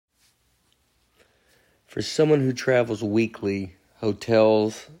For someone who travels weekly,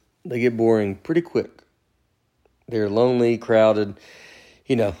 hotels, they get boring pretty quick. They're lonely, crowded,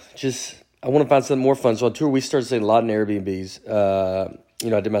 I want to find something more fun. So on tour, we started staying a lot in Airbnbs. I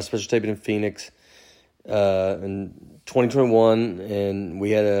did my special taping in Phoenix in 2021, and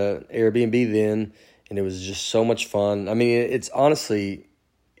we had an Airbnb then, and it was just so much fun. I mean, it's honestly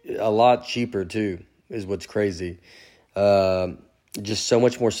a lot cheaper too, is what's crazy. Just so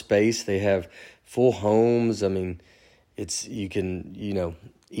much more space. They have full homes. I mean, you can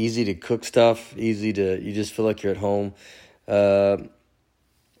easy to cook stuff, you just feel like you're at home. Did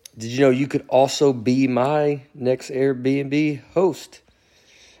you know you could also be my next Airbnb host?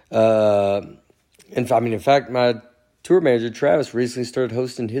 In fact, my tour manager, Travis, recently started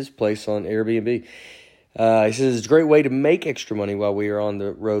hosting his place on Airbnb. He says it's a great way to make extra money while we are on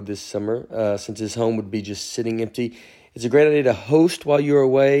the road this summer, since his home would be just sitting empty. It's a great idea to host while you're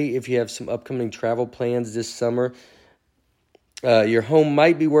away if you have some upcoming travel plans this summer. Your home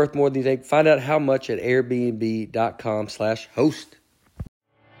might be worth more than you think. Find out how much at airbnb.com/host.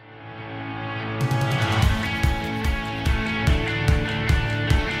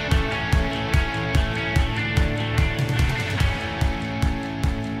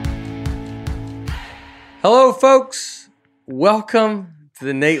 Hello, folks. Welcome to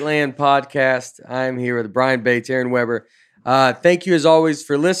the Nateland podcast. I'm here with Brian Bates, Aaron Weber. Thank you, as always,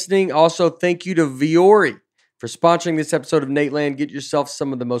 for listening. Also, thank you to Vuori for sponsoring this episode of Nateland. Get yourself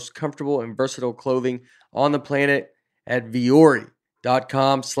some of the most comfortable and versatile clothing on the planet at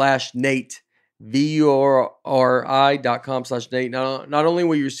vuori.com/Nate. VURI.com/Nate. Not only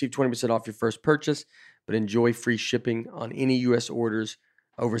will you receive 20% off your first purchase, but enjoy free shipping on any U.S. orders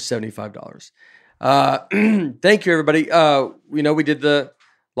over $75. Thank you, everybody. We did the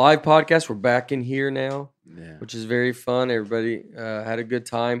live podcast. We're back in here now, which is very fun. Everybody had a good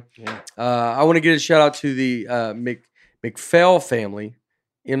time. Yeah. I want to give a shout out to the McPhail family,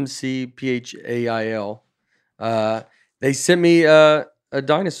 McPhail. They sent me a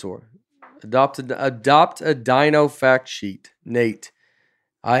dinosaur. Adopt a dino fact sheet, Nate.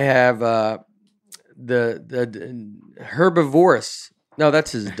 I have the herbivorous. No,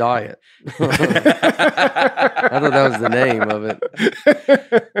 that's his diet. I thought that was the name of it.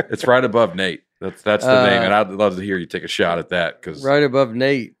 It's right above Nate. That's the name, and I'd love to hear you take a shot at that. Cause, right above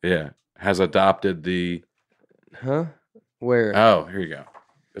Nate. Yeah. Has adopted the... Huh? Where? Oh, here you go.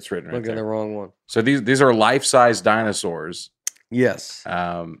 It's written right there. Looking at the wrong one. So these are life-size dinosaurs. Yes.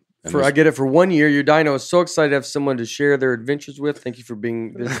 I get it for 1 year. Your dino is so excited to have someone to share their adventures with. Thank you for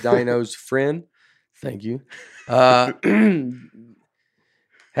being this dino's friend. Thank you.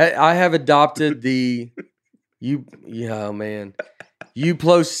 I have adopted the Euplocephalus.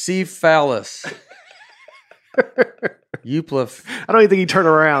 I don't even think he turned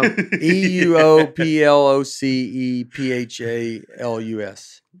around.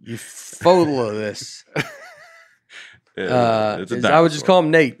 EUOPLOCEPHALUS. Eupholus. I would just call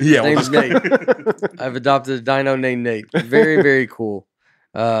him Nate. His name's Nate. I've adopted a dino named Nate. Very, very cool.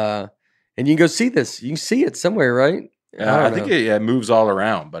 And you can go see this. You can see it somewhere, right? I think it moves all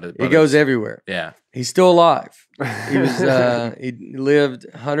around, but it goes everywhere. Yeah, he's still alive. He was he lived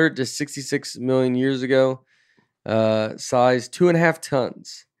 100 to 66 million years ago. Size 2.5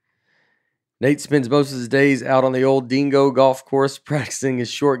 tons. Nate spends most of his days out on the old Dingo golf course practicing his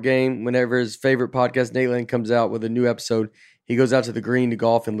short game. Whenever his favorite podcast, Nateland, comes out with a new episode, he goes out to the green to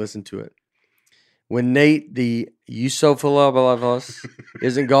golf and listen to it. When Nate, the Eupholus,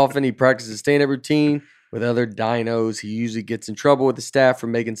 isn't golfing, he practices stand-up routine with other dinos. He usually gets in trouble with the staff for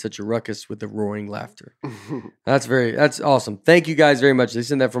making such a ruckus with the roaring laughter. That's awesome. Thank you guys very much. They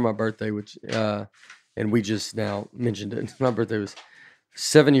sent that for my birthday, which and we just now mentioned it. My birthday was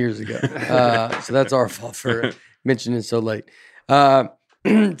 7 years ago. So that's our fault for mentioning it so late.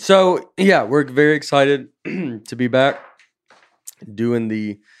 So yeah, we're very excited to be back doing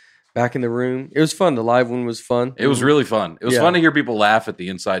the Back in the Room. It was fun. The live one was fun. It was really fun. It was fun to hear people laugh at the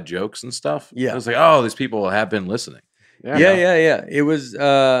inside jokes and stuff. Yeah. It was like, oh, these people have been listening. Yeah. It was,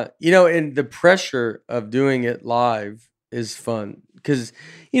 and the pressure of doing it live is fun. Because,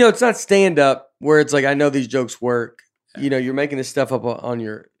 it's not stand-up where it's like, I know these jokes work. You're making this stuff up on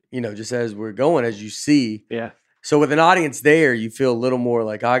your, just as we're going, as you see. Yeah. So with an audience there, you feel a little more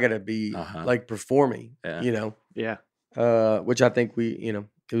like, I got to be like performing, Yeah. Which I think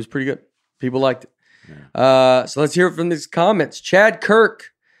it was pretty good. People liked it. Yeah. So let's hear it from these comments. Chad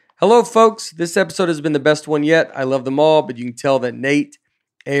Kirk. Hello, folks. This episode has been the best one yet. I love them all, but you can tell that Nate,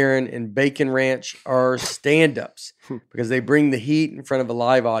 Aaron, and Bacon Ranch are stand-ups because they bring the heat in front of a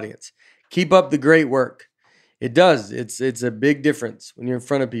live audience. Keep up the great work. It does. It's a big difference when you're in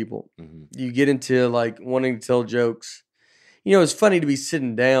front of people. Mm-hmm. You get into like wanting to tell jokes. You know, it's funny to be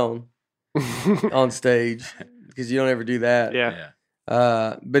sitting down on stage because you don't ever do that. Yeah.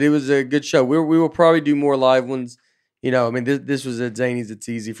 But it was a good show. We will probably do more live ones. You know, I mean, this was at Zany's. It's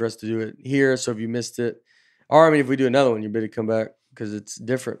easy for us to do it here. So if you missed it, or I mean, if we do another one, you better come back because it's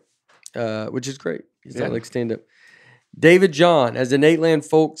different, which is great. It's not like stand up. David John, as a Nateland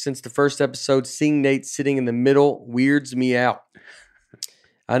folk since the first episode, seeing Nate sitting in the middle weirds me out.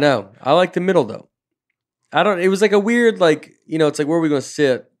 I know. I like the middle though. It was like a weird, like, you know, it's like, where are we going to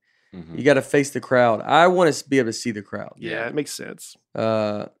sit? Mm-hmm. You got to face the crowd. I want to be able to see the crowd. Yeah, it makes sense.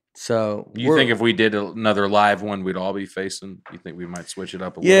 So you think if we did another live one, we'd all be facing? You think we might switch it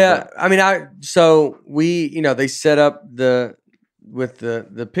up a little bit? Yeah, I mean, you know, they set up with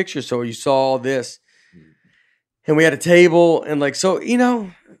the picture, so you saw all this. And we had a table and like, so, you know,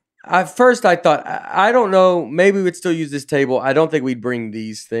 at first I thought, I don't know, maybe we'd still use this table. I don't think we'd bring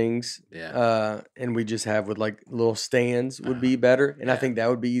these things. Yeah. And we just have with like little stands would be better. And I think that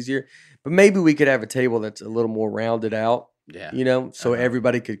would be easier. But maybe we could have a table that's a little more rounded out. Yeah. You know, so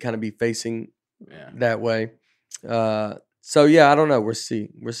everybody could kind of be facing that way. So yeah, I don't know. We'll see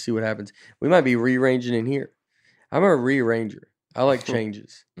what happens. We might be rearranging in here. I'm a rearranger. I like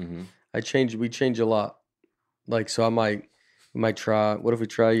changes. Mm-hmm. We change a lot. Like, so we might try, what if we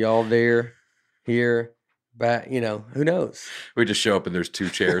try y'all there, here, back, you know, who knows? We just show up and there's 2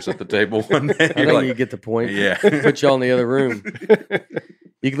 chairs at the table one day. I think you get the point. Yeah. Put y'all in the other room.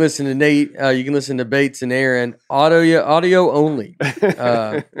 You can listen to Nate, you can listen to Bates and Aaron, audio only.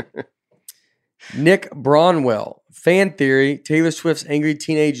 Nick Bronwell, fan theory, Taylor Swift's angry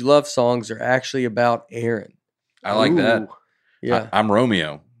teenage love songs are actually about Aaron. I like that. Yeah. I'm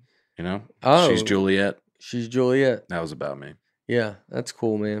Romeo, you know? Oh. She's Juliet. She's Juliet. That was about me. Yeah, that's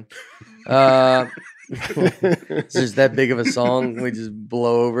cool, man. It's just that big of a song. We just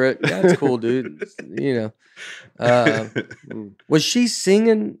blow over it. That's cool, dude. You know. Was she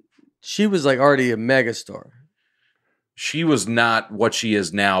singing? She was like already a megastar. She was not what she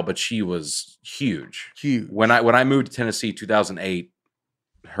is now, but she was huge. Huge. When I moved to Tennessee 2008,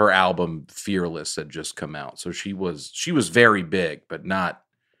 her album Fearless had just come out. So she was very big, but not,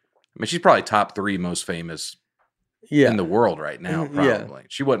 I mean, she's probably top 3 most famous in the world right now, probably. Yeah.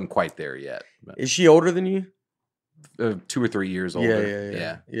 She wasn't quite there yet. Is she older than you? 2 or 3 years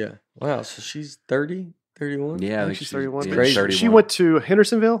older. Yeah. Wow, so she's 30, 31? Yeah, I think she's 31. Yeah, crazy. 31. She went to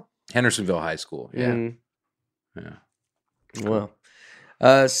Hendersonville High School. Yeah. Yeah.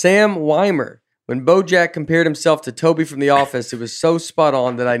 Wow. Sam Weimer. When Bojack compared himself to Toby from The Office, it was so spot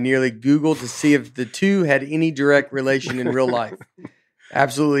on that I nearly Googled to see if the two had any direct relation in real life.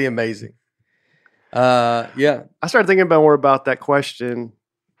 Absolutely amazing. Yeah. I started thinking more about that question.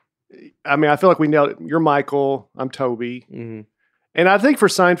 I mean, I feel like we nailed it. You're Michael. I'm Toby. Mm-hmm. And I think for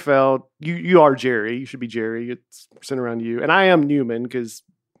Seinfeld, you are Jerry. You should be Jerry. It's centered around you. And I am Newman because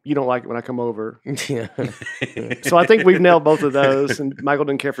you don't like it when I come over. Yeah. So I think we've nailed both of those. And Michael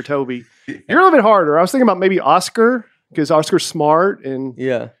didn't care for Toby. You're a little bit harder. I was thinking about maybe Oscar because Oscar's smart. And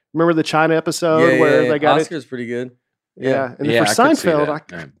remember the China episode where they got Oscar's pretty good. Yeah. And then for Seinfeld,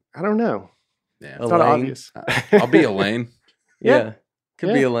 I don't know. Yeah. It's not obvious. I'll be Elaine. Yeah.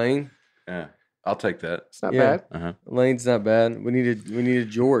 Could be Elaine. Yeah. I'll take that. It's not bad. Uh-huh. Elaine's not bad. We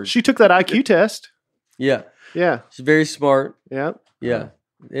needed George. She took that IQ test. Yeah. Yeah. She's very smart. Yeah. Yeah.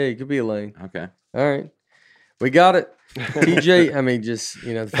 Yeah, you could be Elaine. Okay. All right. We got it. TJ, I mean, just,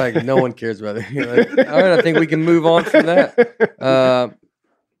 the fact that no one cares about it. All right, I think we can move on from that.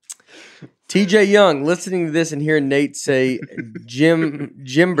 TJ Young, listening to this and hearing Nate say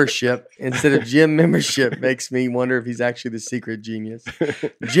Gymbership instead of gym membership makes me wonder if he's actually the secret genius.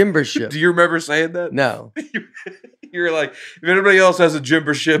 Gymbership. Do you remember saying that? No. You were like, if anybody else has a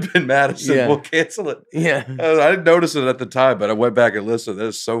Gymbership in Madison, we'll cancel it. Yeah. I didn't notice it at the time, but I went back and listened. That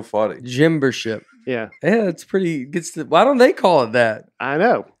is so funny. Gymbership. Yeah. Yeah, it's pretty. Why don't they call it that? I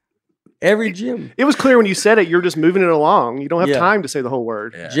know. Every gym. It was clear when you said it, you're just moving it along. You don't have time to say the whole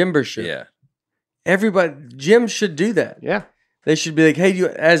word. Yeah. Gymbership. Yeah. Everybody, gyms should do that. Yeah. They should be like, hey,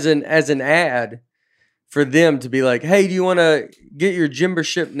 as an ad for them to be like, hey, do you want to get your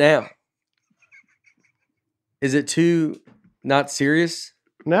Gymbership now? Is it too not serious?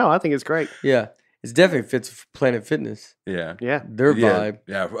 No, I think it's great. Yeah. It definitely fits Planet Fitness. Yeah. Yeah. Their vibe.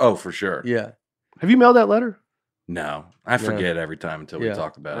 Yeah. Oh, for sure. Yeah. Have you mailed that letter? No. I forget every time until we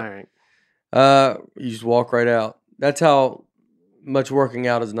talked about it. All right. You just walk right out. That's how much working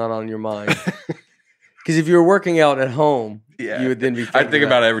out is not on your mind. Because if you were working out at home, you would then be thinking I'd think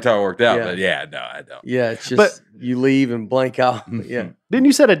about it every time I worked out, but no, I don't. Yeah, it's just you leave and blank out. Yeah. Didn't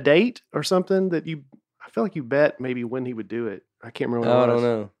you set a date or something that you feel like you bet maybe when he would do it. I can't remember I don't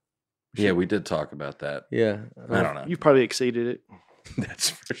know. Yeah, we did talk about that. Yeah. I don't know. You've probably exceeded it. That's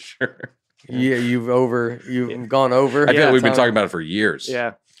for sure. Yeah, you've gone over. I feel like we've been talking about it for years.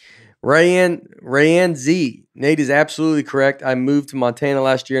 Yeah. Rayanne Z. Nate is absolutely correct. I moved to Montana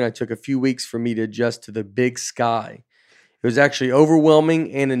last year and I took a few weeks for me to adjust to the big sky. It was actually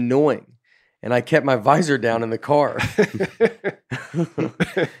overwhelming and annoying. And I kept my visor down in the car.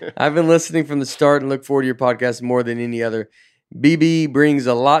 I've been listening from the start and look forward to your podcast more than any other. BB brings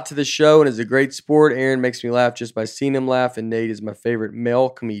a lot to the show and is a great sport. Aaron makes me laugh just by seeing him laugh, and Nate is my favorite male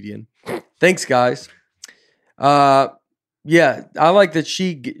comedian. Thanks, guys. Yeah, I like that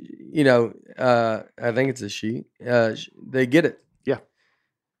she, I think it's a she. They get it. Yeah.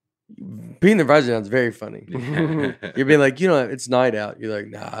 Being the visor down is very funny. You're being like, it's night out. You're like,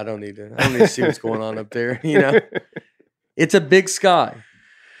 nah, I don't need to see what's going on up there. It's a big sky.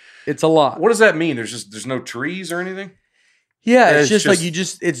 It's a lot. What does that mean? There's no trees or anything? Yeah, it's just like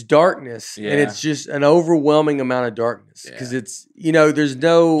it's darkness, and it's just an overwhelming amount of darkness because it's, there's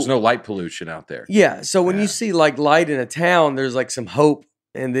no light pollution out there. Yeah. So when you see like light in a town, there's like some hope.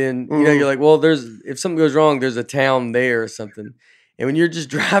 And then, you're like, well, if something goes wrong, there's a town there or something. And when you're just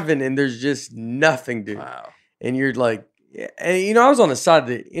driving and there's just nothing, dude. Wow. And you're like, and I was on the side of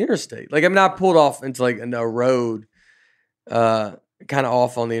the interstate. Like, I pulled off into like a road, kind of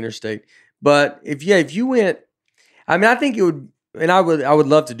off on the interstate. But if you went, I think it would, and I would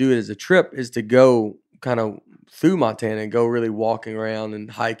love to do it as a trip, is to go kind of through Montana and go really walking around and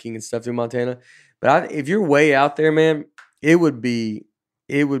hiking and stuff through Montana. But if you're way out there, man, it would be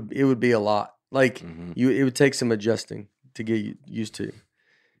a lot. Like it would take some adjusting to get used to.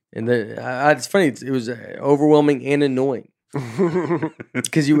 And it's funny. It was overwhelming and annoying.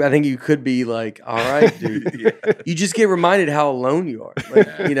 Because I think you could be like, all right, dude. You just get reminded how alone you are. Like,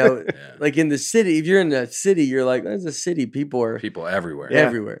 like in the city, if you're in the city, you're like, there's a city. People everywhere.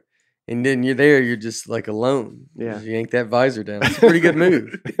 Everywhere. And then you're there, you're just like alone. Yeah. You yank that visor down. It's a pretty good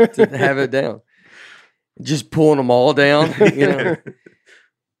move to have it down. Just pulling them all down,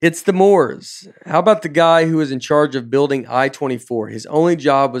 It's the Moors. How about the guy who was in charge of building I-24? His only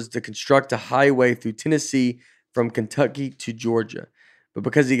job was to construct a highway through Tennessee from Kentucky to Georgia. But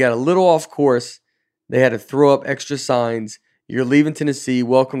because he got a little off course, they had to throw up extra signs. You're leaving Tennessee.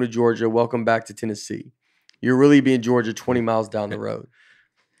 Welcome to Georgia. Welcome back to Tennessee. You're really being Georgia 20 miles down the road.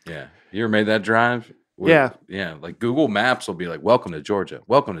 Yeah. You ever made that drive? Yeah. Yeah. Like Google Maps will be like, welcome to Georgia.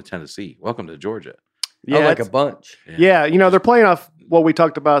 Welcome to Tennessee. Welcome to Georgia. Yeah, like a bunch. Yeah. They're playing off what we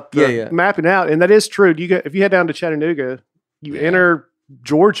talked about, mapping out. And that is true. If you head down to Chattanooga, you enter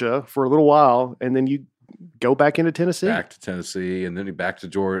Georgia for a little while, and then you go back into Tennessee. Back to Tennessee, and then you back to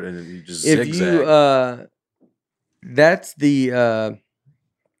Georgia, and then you just zigzag. That's the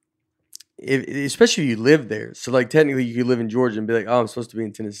especially if you live there. So like technically you could live in Georgia and be like, oh, I'm supposed to be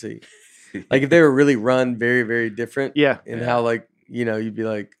in Tennessee. Like if they were really run very, very different. Yeah. And how like, you'd be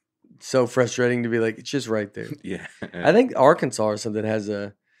like so frustrating to be like, it's just right there. Yeah. I think Arkansas or something has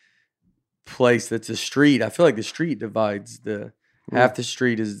a place that's a street. I feel like the street divides half the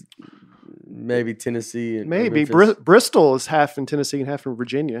street is maybe Tennessee and maybe Bristol is half in Tennessee and half in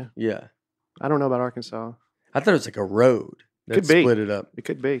Virginia. Yeah. I don't know about Arkansas. I thought it was like a road that split it up. It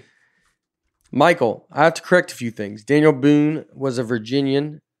could be. Michael, I have to correct a few things. Daniel Boone was a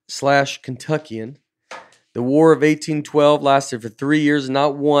Virginian/Kentuckian. The War of 1812 lasted for 3 years,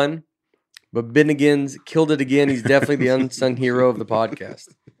 not one. But Bennigan's killed it again. He's definitely the unsung hero of the podcast.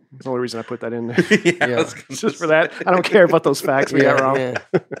 That's the only reason I put that in there. Just for that. I don't care about those facts we got wrong. Yeah.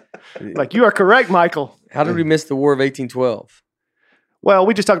 Like, you are correct, Michael. How did we miss the War of 1812? Well,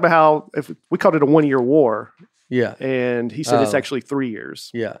 we just talked about how we called it a 1 year war. Yeah. And he said it's actually 3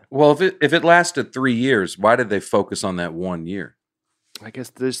 years. Yeah. Well, if it lasted 3 years, why did they focus on that 1 year? I guess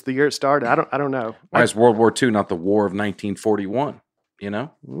this is the year it started. I don't know. Why is World War II not the War of 1941?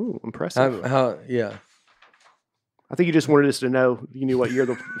 Ooh, impressive. Yeah. I think you just wanted us to know you knew what year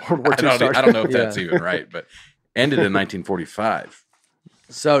the World War II started. I don't know if that's even right, but ended in 1945.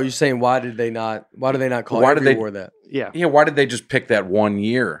 So you're saying why did they not call every war that? Yeah. Yeah, why did they just pick that 1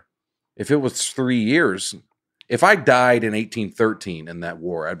 year? If it was 3 years, if I died in 1813 in that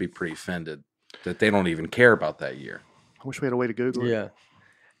war, I'd be pretty offended that they don't even care about that year. I wish we had a way to Google it. Yeah.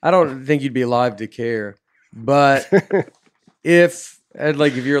 I don't think you'd be alive to care. But if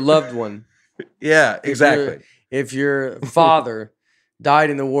you're a loved one. Yeah, exactly. If your father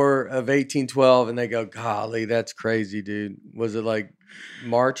died in the War of 1812 and they go, golly, that's crazy, dude. Was it like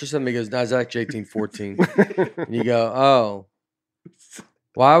March or something? He goes, no, it's actually 1814. And you go, oh.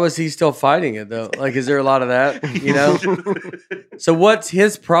 Why was he still fighting it though? Like, is there a lot of that? You know. So what's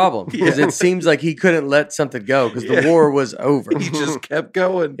his problem? Because it seems like he couldn't let something go because the war was over. He just kept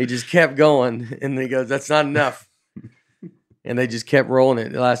going. He just kept going, and he goes, "That's not enough." And they just kept rolling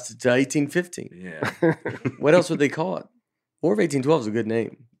it. It lasted to 1815. Yeah. What else would they call it? War of 1812 is a good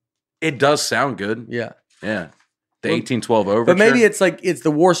name. It does sound good. Yeah. Yeah. The 1812 overture. But maybe it's like it's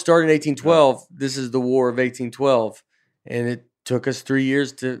the war started in 1812. This is the War of 1812. And it took us 3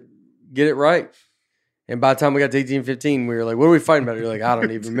 years to get it right. And by the time we got to 1815, we were like, what are we fighting about? You're like, I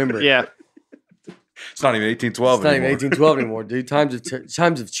don't even remember. Yeah. It's not even 1812 It's not even 1812 anymore, dude.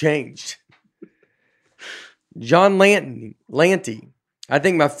 Times have changed. John Lanty. I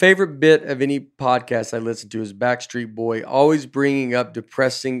think my favorite bit of any podcast I listen to is Backstreet Boy always bringing up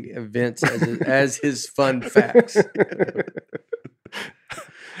depressing events as his fun facts.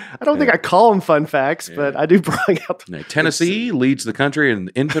 I don't think I call them fun facts, but I do bring up. Tennessee leads the country in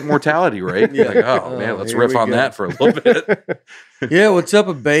infant mortality rate. Like, man, let's riff on that for a little bit. Yeah, what's up?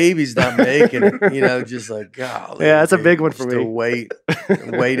 A baby's not making it. You know, just like, golly. Yeah, that's a big one for me.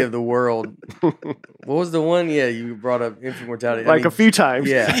 The weight of the world. What was the one? Yeah, you brought up infant mortality. Like a few times.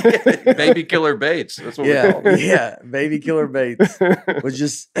 Yeah. Baby Killer Bates. That's what we call it. Yeah, Baby Killer Bates. Was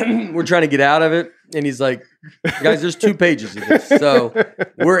just, we're trying to get out of it. And he's like, guys, there's 2 pages of this. So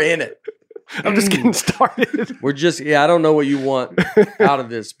we're in it. I'm just getting started. We're just, I don't know what you want out of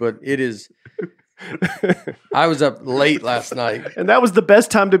this, but it is. I was up late last night. And that was the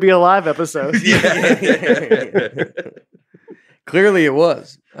best time to be alive episode. Clearly it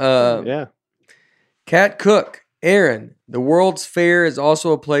was. Yeah. Cat Cook, Aaron, the World's Fair is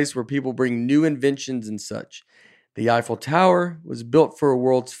also a place where people bring new inventions and such. The Eiffel Tower was built for a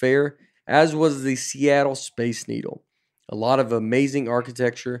World's Fair, as was the Seattle Space Needle. A lot of amazing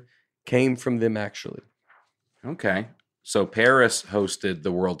architecture came from them, actually. Okay. So Paris hosted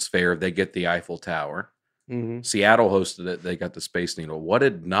the World's Fair. They get the Eiffel Tower. Mm-hmm. Seattle hosted it. They got the Space Needle. What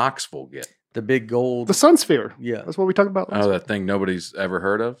did Knoxville get? The big gold. The Sun Sphere. Yeah. That's what we talked about last that thing nobody's ever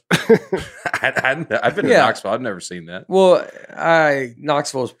heard of? I've been to Knoxville. I've never seen that. Well,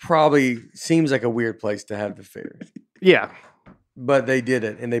 Knoxville seems like a weird place to have the fair. Yeah. But they did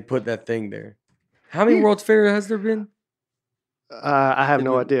it, and they put that thing there. How many World's Fair has there been? I have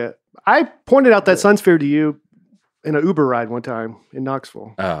no idea. I pointed out that Sun Sphere to you in an Uber ride one time in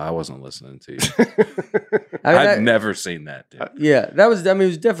Knoxville. Oh, I wasn't listening to you. I've never seen that, dude. Yeah, that was. I mean, it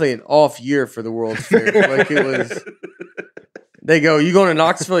was definitely an off year for the World's Fair. Like it was. They go, you going to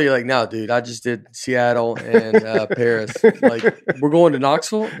Knoxville? You're like, no, dude. I just did Seattle and Paris. Like, we're going to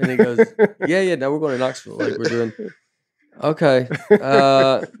Knoxville, and he goes, yeah. No, we're going to Knoxville. Like we're doing. Okay.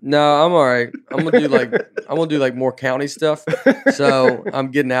 No, I'm all right. I'm gonna do like more county stuff. So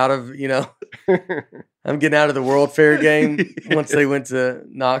I'm getting out of I'm getting out of the World Fair game once they went to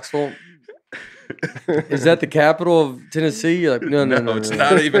Knoxville. Is that the capital of Tennessee? You're like, no, it's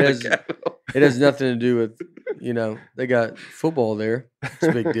not even the capital. It has nothing to do with, they got football there. It's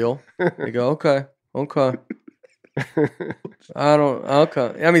a big deal. They go, okay.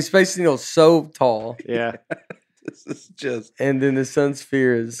 I mean, Space Needle's so tall. Yeah. This is just. And then the Sun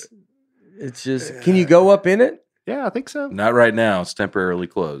Sphere it's just, can you go up in it? Yeah, I think so. Not right now. It's temporarily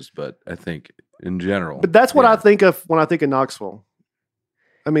closed, but I think in general. But that's what I think of when I think of Knoxville.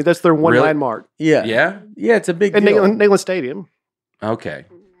 I mean, that's their one landmark. Yeah. Yeah? Yeah, it's a big deal. And Neyland Stadium. Okay.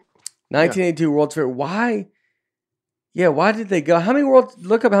 1982 World's Fair. Why? Yeah, why did they go?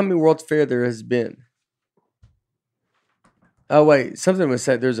 Look up how many World's Fair there has been. Oh, wait. Something was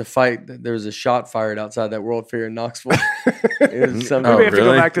said. There's a fight. There was a shot fired outside that World Fair in Knoxville. It was something. We have to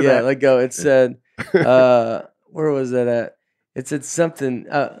go back to that. Yeah, let go. It said, where was that at? It said something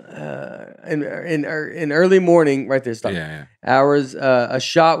in early morning, right there. Stop. Yeah. Hours. A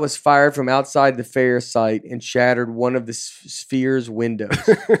shot was fired from outside the fair site and shattered one of the sphere's windows.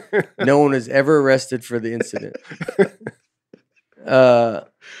 No one was ever arrested for the incident.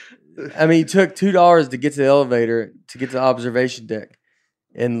 I mean, it took $2 to get to the elevator to get to the observation deck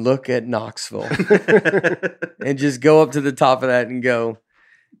and look at Knoxville and just go up to the top of that and go,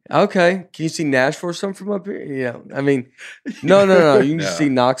 okay, can you see Nashville or something from up here? I mean, no. You can just see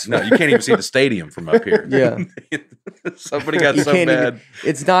Knoxville. No, you can't even see the stadium from up here. Yeah. Somebody got so bad.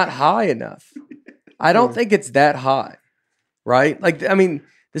 It's not high enough. I don't think it's that high, right? Like, I mean,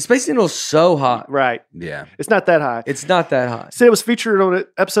 the Space Needle is so high. Right. Yeah. It's not that high. It's not that high. See, it was featured on an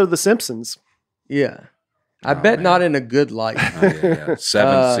episode of The Simpsons. Yeah. I bet not in a good light. Yeah.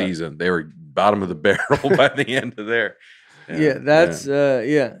 Seventh season. They were bottom of the barrel by the end of there. It's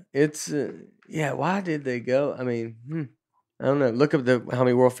why did they go? I mean, I don't know. Look up how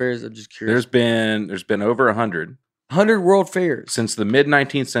many World Fairs. I'm just curious. There's been over 100. 100 World Fairs. Since the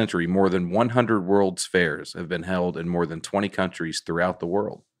mid-19th century, more than 100 World's Fairs have been held in more than 20 countries throughout the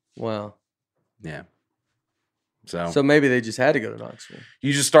world. Wow. Yeah. So maybe they just had to go to Knoxville.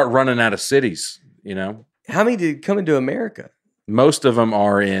 You just start running out of cities, How many did come into America? Most of them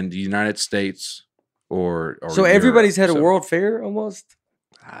are in the United States or so Europe. Everybody's had a World Fair almost?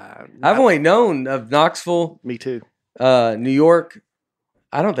 I've only known of Knoxville. Me too. New York.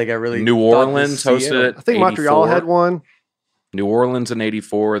 I don't think I really. New Orleans hosted it. I think Montreal had one. New Orleans in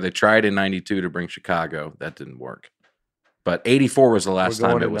 84. They tried in 92 to bring Chicago. That didn't work. But 84 was the last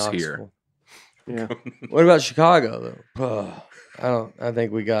time it was here. Yeah. What about Chicago though? I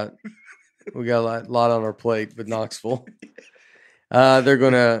think we got a lot on our plate with Knoxville.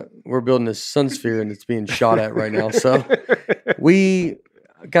 We're building a sun sphere and it's being shot at right now. So we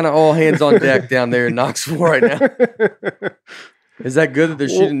kind of all hands on deck down there in Knoxville right now. Is that good that they're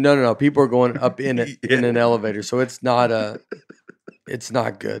shooting? No. People are going up in an elevator, so it's not good. It's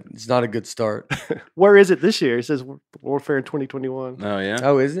not a good start. Where is it this year? It says World Fair in 2021. Oh yeah.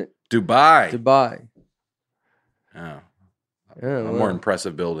 Oh, is it? Dubai. Oh. More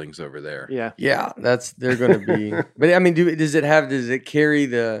impressive buildings over there. Yeah. Yeah, they're going to be. But I mean, does it carry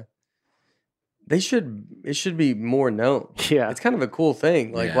the? It should be more known. Yeah. It's kind of a cool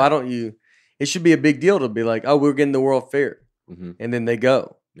thing. Like, why don't you? It should be a big deal to be like, oh, we're getting the World Fair. Mm-hmm. And then they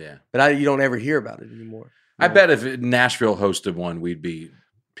go. Yeah. But you don't ever hear about it anymore. I bet if Nashville hosted one,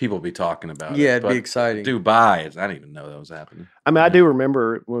 people would be talking about it. Yeah, it'd be exciting. Dubai, I didn't even know that was happening. I mean, I do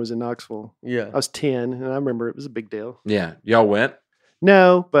remember when I was in Knoxville. Yeah. I was 10, and I remember it was a big deal. Yeah. Y'all went?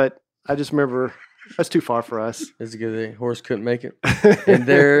 No, but I just remember that's too far for us. That's a good thing. Horse couldn't make it. And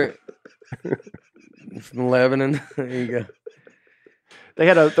they're from Lebanon. There you go. They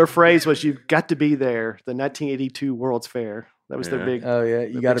had their phrase was, "You've got to be there." The 1982 World's Fair. That was their big. Oh yeah,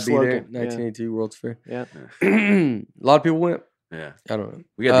 you got to be there. 1982 World's Fair. Yeah. A lot of people went. Yeah. I don't know.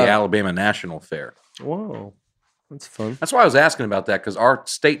 We got the Alabama National Fair. Whoa, that's fun. That's why I was asking about that, because our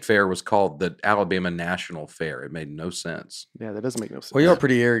state fair was called the Alabama National Fair. It made no sense. Yeah, that doesn't make no sense. Well, you're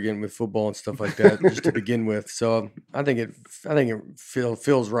pretty arrogant with football and stuff like that, just to begin with. So I think it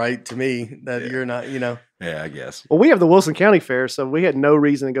feels right to me that you're not. Yeah, I guess. Well, we have the Wilson County Fair, so we had no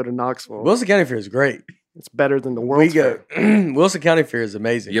reason to go to Knoxville. Wilson County Fair is great. It's better than the World's Fair. Wilson County Fair is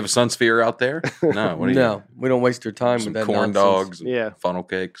amazing. You have a sun sphere out there? No. No, we don't waste our time with that corn nonsense. dogs, and funnel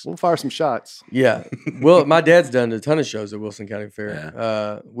cakes. We'll fire some shots. Yeah. Well, my dad's done a ton of shows at Wilson County Fair. Yeah.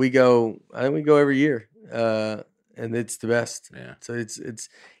 I think we go every year, and it's the best. Yeah. So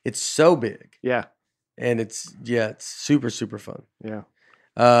it's so big. Yeah. And it's super, super fun. Yeah.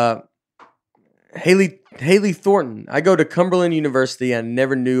 Haley Thornton. I go to Cumberland University. I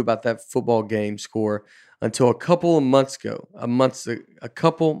never knew about that football game score until a couple months ago.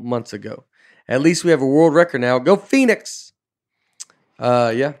 At least we have a world record now. Go Phoenix!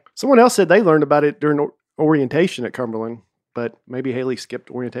 Yeah. Someone else said they learned about it during orientation at Cumberland, but maybe Haley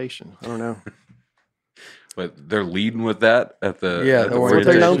skipped orientation. I don't know. But they're leading with that at the that's what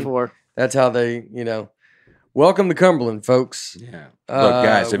they're known for. That's how they, welcome to Cumberland, folks. Yeah. Look,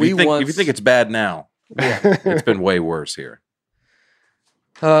 guys, if you think it's bad now, it's been way worse here.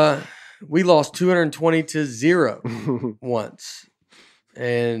 We lost 220-0 once,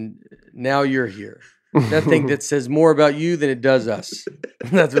 and now you're here. That thing that says more about you than it does us.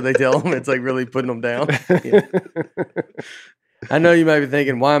 That's what they tell them. It's like really putting them down. Yeah. I know you might be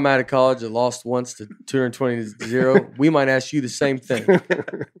thinking, why am I out of college? I lost once to 220-0. We might ask you the same thing.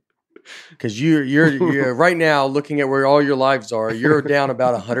 Because you're right now looking at where all your lives are, you're down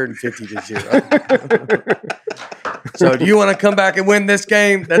about 150-0. So do you want to come back and win this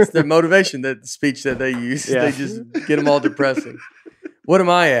game? That's the motivation, that speech that they use. Yeah. They just get them all depressing. What am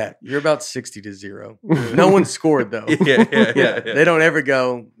I at? You're about 60-0. No one scored though. Yeah. They don't ever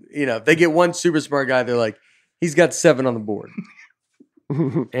go, if they get one super smart guy, they're like, he's got 7 on the board.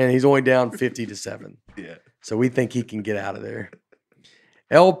 And he's only down 50-7. Yeah. So we think he can get out of there.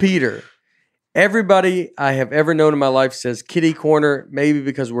 L. Peter. Everybody I have ever known in my life says kitty corner, maybe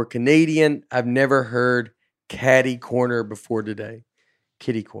because we're Canadian. I've never heard catty corner before today.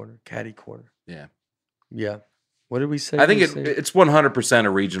 Kitty corner, catty corner. Yeah. Yeah. What did we say? I think it's 100% a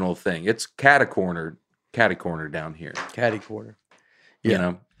regional thing. It's catty corner down here. Catty corner.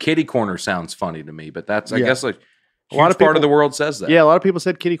 Yeah. Kitty corner sounds funny to me, but that's, I guess, like a lot of part of the world says that. Yeah, a lot of people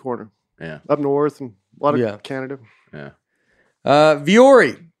said kitty corner. Yeah. Up north and a lot of Canada. Yeah.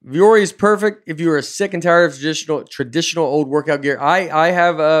 Viore. Viore is perfect if you are sick and tired of traditional old workout gear. I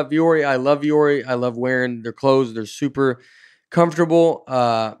have Viore. I love Viore. I love wearing their clothes. They're super comfortable.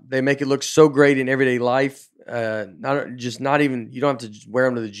 They make it look so great in everyday life. You don't have to wear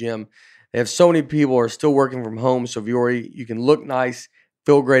them to the gym. They have so many people who are still working from home. So Vuori, you can look nice,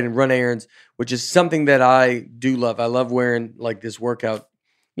 feel great, and run errands, which is something that I do love. I love wearing like this workout.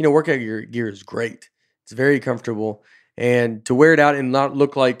 Workout gear is great. It's very comfortable. And to wear it out and not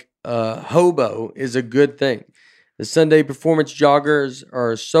look like a hobo is a good thing. The Sunday Performance joggers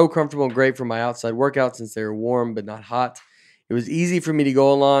are so comfortable and great for my outside workout since they're warm but not hot. It was easy for me to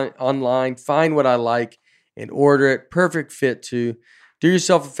go online, find what I like, and order it. Perfect fit too. Do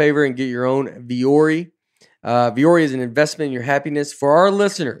yourself a favor and get your own Vuori. Vuori is an investment in your happiness. For our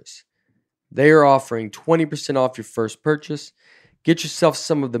listeners, they are offering 20% off your first purchase. Get yourself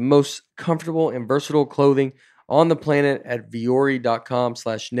some of the most comfortable and versatile clothing on the planet at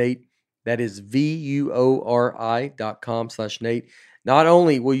vuori.com/Nate. That is VUORI.com/Nate. Not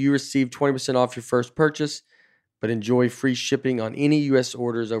only will you receive 20% off your first purchase, but enjoy free shipping on any U.S.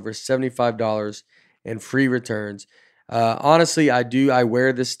 orders over $75 and free returns. Honestly, I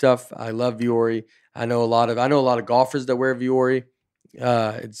wear this stuff. I love Vuori. I know a lot of golfers that wear Vuori.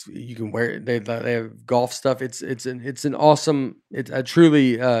 You can wear it. They have golf stuff. It's an awesome.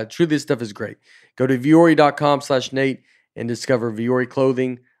 Truly this stuff is great. Go to vuori.com/Nate and discover Vuori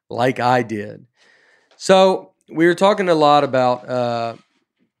clothing like I did. So we were talking a lot about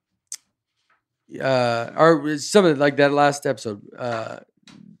some of like that last episode.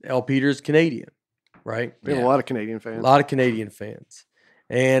 L. Peter's Canadian, right? We have a lot of Canadian fans. A lot of Canadian fans,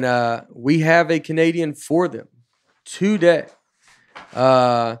 and we have a Canadian for them today.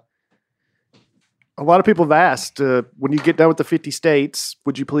 A lot of people have asked, when you get done with the 50 states,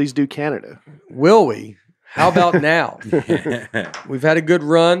 would you please do Canada? Will we? How about now? We've had a good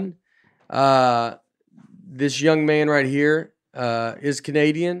run. This young man right here is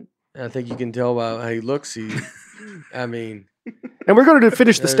Canadian. I think you can tell by how he looks. And we're going to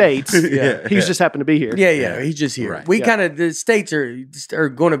finish the states. He's just happened to be here. Yeah. He's just here. Right. The states are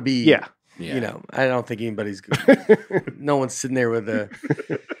going to be. Yeah. I don't think anybody's. No one's sitting there with a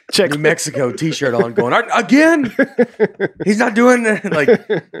Check New Mexico T-shirt on, going again. He's not doing that.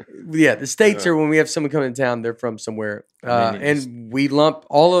 The states are when we have someone come in town, they're from somewhere, and we lump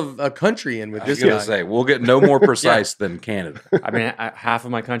all of a country in with this guy. I was going to say we'll get no more precise than Canada. Half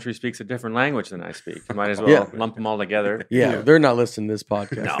of my country speaks a different language than I speak. You might as well lump them all together. Yeah, they're not listeting to this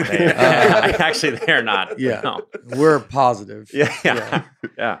podcast. No, actually, they're not. Yeah, no. We're positive. Yeah.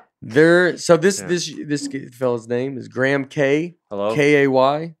 This fella's name is Graham Kay. Hello, Kay.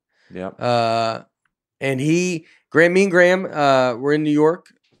 Yep. And me and Graham were in New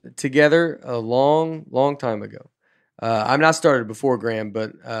York together a long time ago. I'm not started before Graham,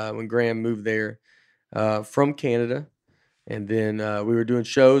 but when Graham moved there from Canada, and then we were doing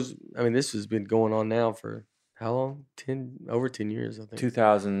shows. This has been going on now for how long? Over 10 years, I think.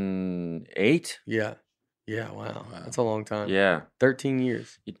 2008. Yeah. Wow. That's a long time. Yeah. 13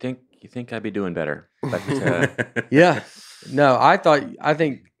 years. You think I'd be doing better? But, yeah. No, I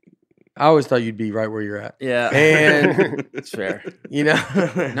always thought you'd be right where you're at. Yeah. And it's fair. No,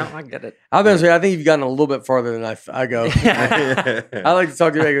 I get it. I'll be honest with you, I think you've gotten a little bit farther than I go. I like to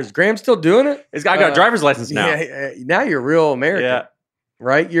talk to you. Is Graham still doing it? I got a driver's license now. Yeah, now you're real American. Yeah.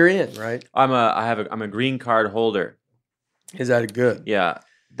 Right? You're in, right? I'm a green card holder. Is that good? Yeah.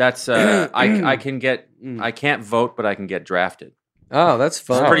 That's I can't vote, but I can get drafted. Oh, that's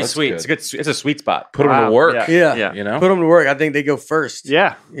fun. It's pretty sweet. Good. It's a sweet spot. Put them to work. Yeah. Put them to work. I think they go first.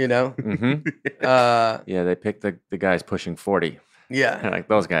 Yeah. Mm-hmm. They pick the guys pushing 40. Yeah. Like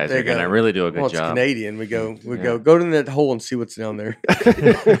those guys are going to really do a good job. It's Canadian. We go to that hole and see what's down there.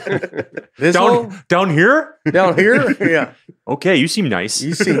 Down here? Down here? Yeah. Okay, you seem nice.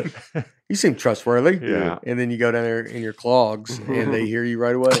 You seem trustworthy. Yeah. And then you go down there in your clogs and they hear you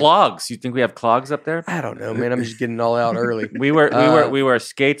right away. Clogs? You think we have clogs up there? I don't know, man. I'm just getting all out early. We wear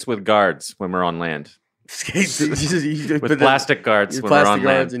skates with guards when we're on land. Skates with plastic guards when we're on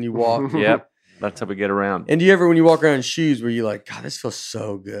land. And you walk. Yep. That's how we get around. And do you ever, when you walk around in shoes, where you're like, God, this feels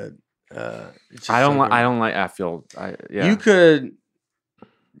so good? You could,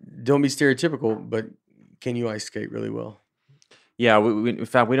 don't be stereotypical, but can you ice skate really well? Yeah, in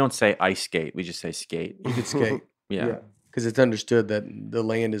fact, we don't say ice skate. We just say skate. You could skate. Yeah. Because it's understood that the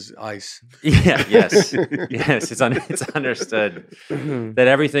land is ice. Yeah, yes. It's understood that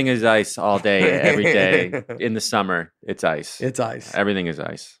everything is ice all day, every day. In the summer, it's ice. It's ice. Everything is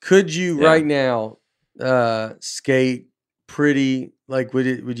ice. Could you right now skate pretty, like,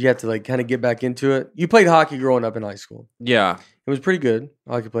 would you have to, like, kind of get back into it? You played hockey growing up in high school. Yeah. It was pretty good,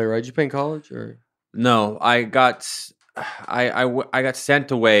 hockey player, right? Did you play in college? Or no, I got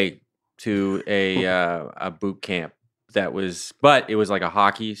sent away to a boot camp but it was like a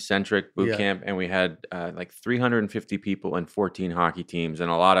hockey centric boot camp, and we had like 350 people and 14 hockey teams, and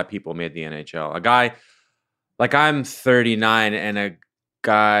a lot of people made the NHL. A guy like I'm 39, and a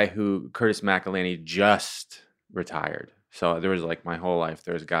guy who Curtis McElhinney just retired. So there was like my whole life.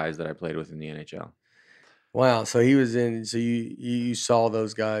 There's guys that I played with in the NHL. Wow. So he was in. So you saw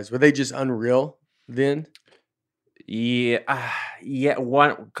those guys. Were they just unreal then? Yeah.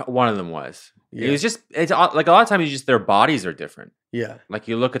 One of them was. Yeah. It was just, it's like a lot of times just their bodies are different. Yeah. Like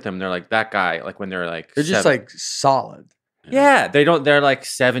you look at them, they're like that guy, like when they're like, they're just like solid. Yeah. They're like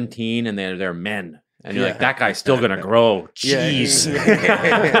 17 and they're men. And you're like, that guy's still going to grow. Jeez.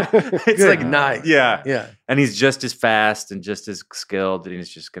 It's like nice. Yeah. Yeah. And he's just as fast and just as skilled. And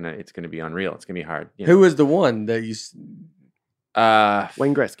it's going to be unreal. It's going to be hard. Who was the one that you,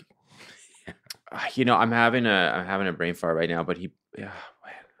 Wayne Gretzky. I'm having a brain fart right now, but did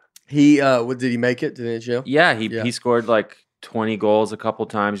he make it to the NHL? Yeah, he scored like 20 goals a couple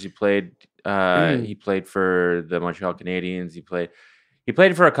times. He played for the Montreal Canadiens. He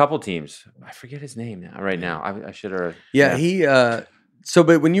played for a couple teams. I forget his name now. I should have. Yeah,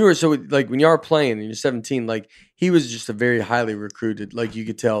 but when you are playing and you're 17, like he was just a very highly recruited. Like you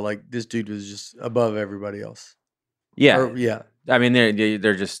could tell, like this dude was just above everybody else. Yeah. I mean,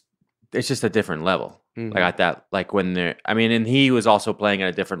 they're just. It's just a different level. Mm-hmm. Like at that, like when they're. I mean, and he was also playing at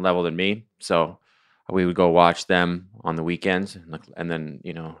a different level than me, so we would go watch them on the weekends, and then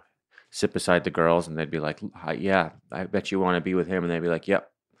sit beside the girls, and they'd be like, "Yeah, I bet you want to be with him," and they'd be like, "Yep,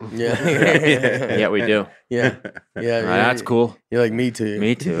 yeah, we do, yeah, that's cool." You're like, "Me too,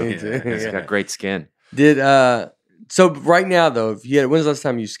 me too." He's got great skin. So right now though, when's the last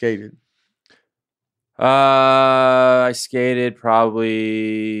time you skated? I skated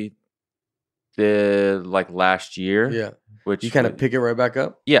probably last year. Yeah, which you kind of pick it right back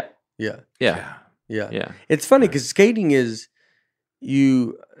up. Yeah. It's funny because skating is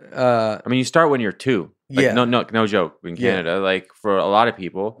you. I mean, you start when you're 2. Like, no joke. In Canada, like for a lot of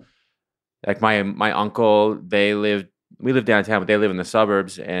people, like my uncle, we live downtown, but they live in the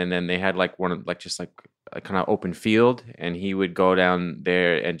suburbs, and then they had like one of just like a kind of open field, and he would go down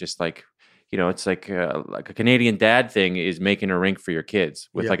there and just like. It's like a Canadian dad thing is making a rink for your kids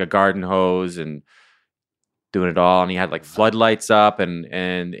with like a garden hose and doing it all. And he had like floodlights up, and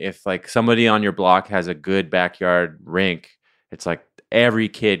if like somebody on your block has a good backyard rink, it's like every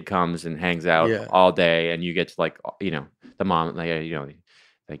kid comes and hangs out all day, and you get to like the mom like you're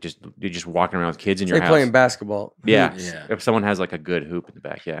just walking around with kids in your house playing basketball. Yeah. If someone has like a good hoop in the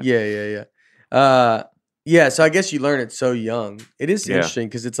back, yeah. So I guess you learn it so young. It is interesting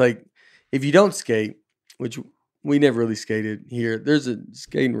because it's like. If you don't skate, which we never really skated here, there's a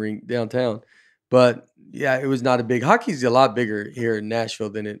skating rink downtown. But, it was not a big – hockey's a lot bigger here in Nashville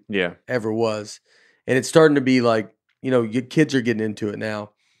than it ever was. And it's starting to be like, your kids are getting into it now.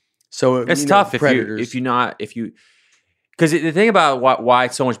 So it's tough if you – because the thing about why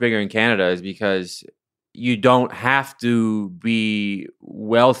it's so much bigger in Canada is because you don't have to be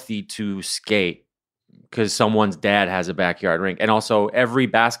wealthy to skate. Because someone's dad has a backyard rink. And also every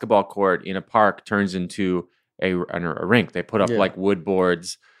basketball court in a park turns into a rink. They put up like wood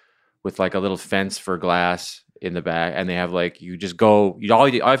boards with like a little fence for glass in the back. And they have like, you just go, all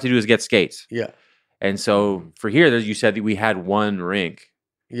you have to do is get skates. Yeah. And so for here, you said that we had one rink.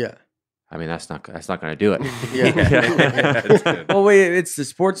 Yeah. I mean, that's not going to do it. Well, wait, it's the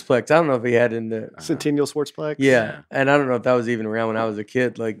Sportsplex. I don't know if he had in the Centennial Sportsplex. Yeah, and I don't know if that was even around when I was a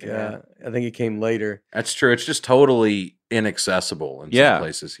kid. Like, I think it came later. That's true. It's just totally inaccessible in some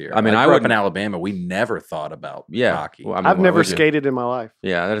places here. I mean, I grew up in Alabama. We never thought about hockey. Well, I've never skated in my life.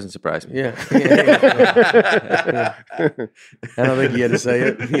 Yeah, that doesn't surprise me. Yeah. I don't think you had to say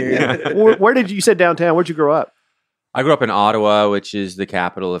it. Where did you said downtown? Where'd you grow up? I grew up in Ottawa, which is the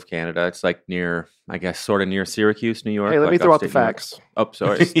capital of Canada. It's like near, I guess, sort of near Syracuse, New York. Hey, let me throw out the facts. Oh,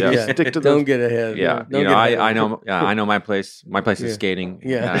 sorry. Stick to don't get ahead. Yeah, I know. Yeah, I know my place. My place is skating.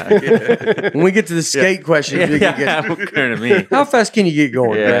 Yeah. When we get to the skate questions, we can get to me. How fast can you get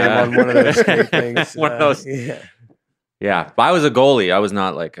going, Graham, on one of those skate things? One of those. Yeah. But I was a goalie. I was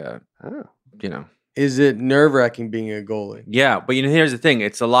not like Is it nerve-wracking being a goalie? Yeah, but here's the thing.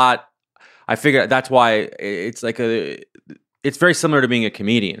 It's a lot. I figure that's why it's like it's very similar to being a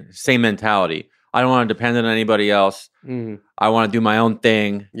comedian. Same mentality. I don't want to depend on anybody else. Mm-hmm. I want to do my own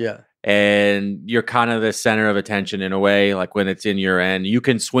thing. Yeah. And you're kind of the center of attention in a way, like when it's in your end. You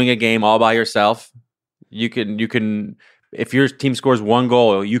can swing a game all by yourself. You can if your team scores one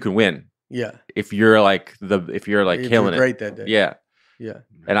goal, you can win. Yeah. If you're killing it. Great that day. Yeah. Yeah.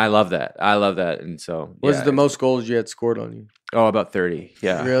 And I love that. And so what was the most goals you had scored on you? Oh, about 30.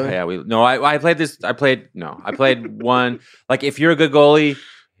 Yeah. Really? Yeah. I played one. Like if you're a good goalie,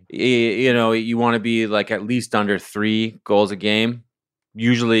 you want to be like at least under 3 goals a game.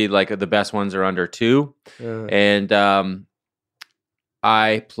 Usually like the best ones are under 2. And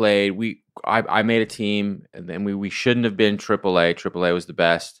I made a team, and then we shouldn't have been AAA. AAA was the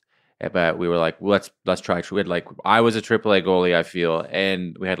best. But we were like, let's try. We had I was a AAA goalie, I feel,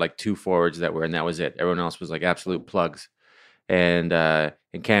 and we had 2 forwards and that was it. Everyone else was absolute plugs. And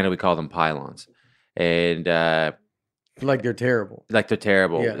in Canada, we call them pylons. And they're terrible. They're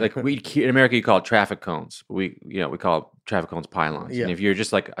terrible. Yeah. In America, you call it traffic cones. We call traffic cones pylons. Yeah. And if you're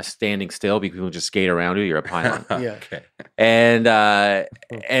just a standing still, people just skate around you, you're a pylon. Yeah. Okay. And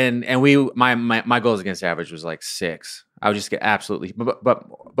my goals against average was 6. I would just get absolutely,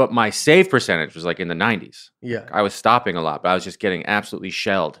 but my save percentage was in the 90s. Yeah, I was stopping a lot, but I was just getting absolutely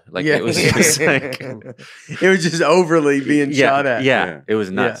shelled. It was just it was just overly being shot at. Yeah, it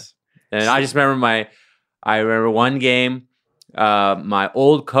was nuts. Yeah. And I just remember I remember one game. My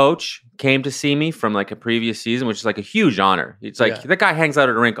old coach came to see me from a previous season, which is a huge honor. It's that guy hangs out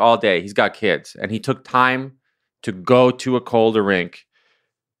at a rink all day. He's got kids, and he took time to go to a cold arena,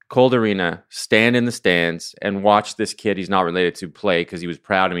 stand in the stands, and watch this kid he's not related to play because he was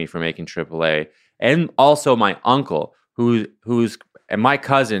proud of me for making AAA. And also my uncle, who's and my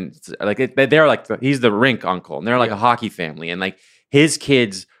cousin, they're he's the rink uncle, and they're a hockey family, and his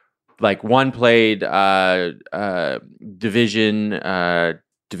kids, one played Division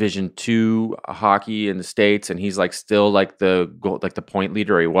II hockey in the States, and he's still the point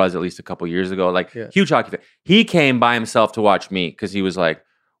leader, or he was at least a couple years ago. Huge hockey fan. He came by himself to watch me because he was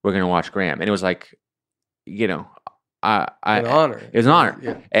we're gonna watch Graham, and it was an honor. It was an honor,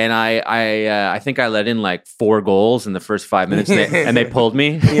 yeah. And I think I let in 4 goals in the first 5 minutes, and they pulled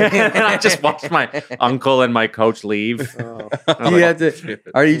me, and I just watched my uncle and my coach leave. Do you have to?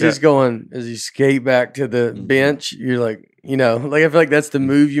 Are you just going as you skate back to the bench? You're I feel that's the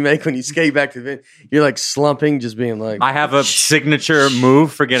move you make when you skate back to the bench. You're slumping, just being I have a signature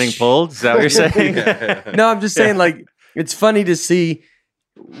move for getting pulled. Is that what you're saying? No, I'm just saying it's funny to see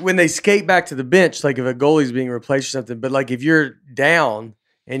when they skate back to the bench, if a goalie's being replaced or something, but if you're down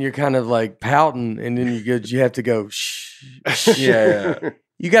and you're kind of pouting, and then you have to go, shh. Yeah.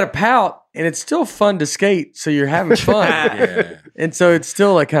 You got to pout, and it's still fun to skate, so you're having fun. Yeah. And so it's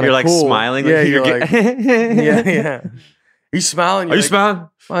still kind of cool. You're smiling. Yeah, you're yeah. Are you smiling? Are you smiling?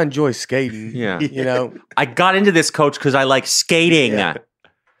 I enjoy skating. Yeah. I got into this, coach, because I like skating. Yeah.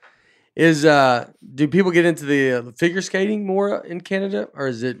 Do people get into the figure skating more in Canada, or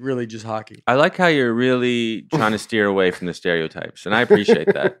is it really just hockey? I like how you're really trying to steer away from the stereotypes, and I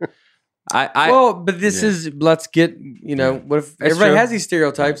appreciate that. But this is, let's get, what if everybody has these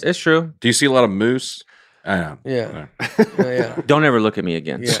stereotypes? It's true. Do you see a lot of moose? I know. Yeah. Don't ever look at me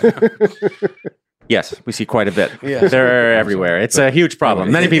again. Yeah. Yes, we see quite a bit. Yeah. They're everywhere. It's a huge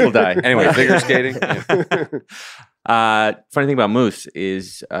problem. Many people die. Anyway, figure skating. Funny thing about moose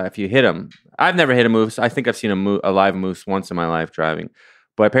is if you hit them, I've never hit a moose. I think I've seen a live moose once in my life driving,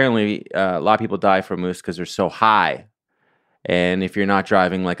 but apparently a lot of people die from moose because they're so high, and if you're not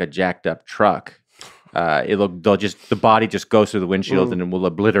driving a jacked up truck, the body just goes through the windshield and it will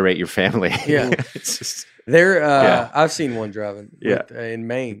obliterate your family. Yeah, it's just I've seen one driving. Yeah. In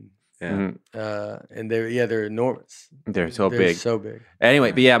Maine. Yeah. And they're enormous. They're so big. So big.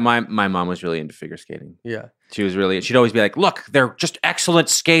 Anyway, but yeah, my mom was really into figure skating. Yeah. She'd always be like, look, they're just excellent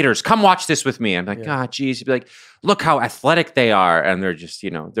skaters. Come watch this with me. I'm like, geez. She'd be like, look how athletic they are. And they're just,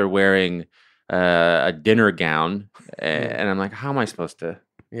 they're wearing a dinner gown. And I'm like, how am I supposed to?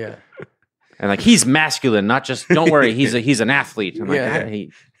 Yeah. And he's masculine, not just, don't worry, he's an athlete. I'm like,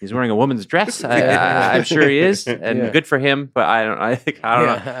 he's wearing a woman's dress. I'm sure he is. And good for him. But I don't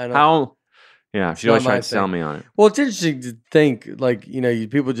know how. Yeah, she's always trying to sell me on it. Well, it's interesting to think,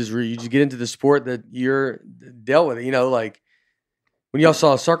 people you just get into the sport that you're dealt with. When y'all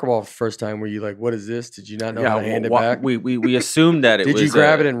saw a soccer ball for the first time, were you like, what is this? Did you not know how to hand it back? We assumed that it was. Did you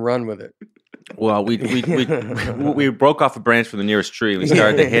grab it and run with it? Well, we broke off a branch from the nearest tree. We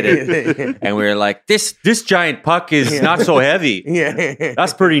started to hit it, and we were like, this giant puck is not so heavy. Yeah.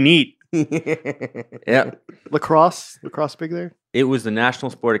 That's pretty neat. Yeah. Lacrosse big there? It was the national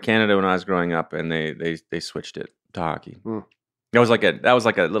sport of Canada when I was growing up, and they switched it to hockey. That was like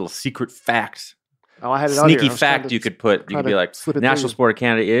a little secret fact. Oh, I had it sneaky fact you could put. You could be like, national sport of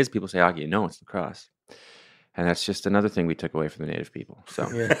Canada is. People say hockey. No, it's lacrosse. And that's just another thing we took away from the native people. So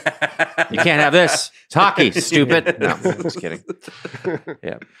you can't have this. It's hockey, stupid. No, I'm just kidding.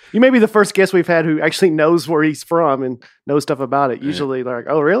 Yeah. You may be the first guest we've had who actually knows where he's from and knows stuff about it. Usually they're like,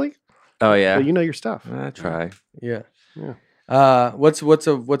 oh, really? Oh, yeah. Well, you know your stuff. I try. Yeah. What's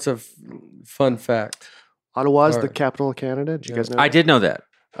a fun fact? Ottawa is the capital of Canada. Did you guys know I did know that.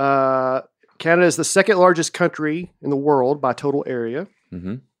 Canada is the second largest country in the world by total area.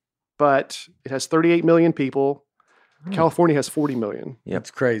 Mm-hmm. But it has 38 million people. California has 40 million. Yep.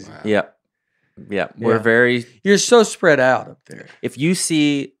 That's crazy. Wow. Yeah. We're very... You're so spread out up there. If you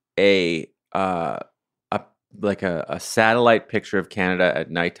see a satellite picture of Canada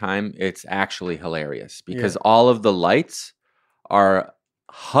at nighttime, it's actually hilarious because all of the lights are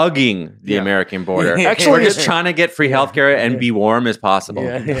hugging the American border. Actually, we're just trying to get free healthcare and be warm as possible.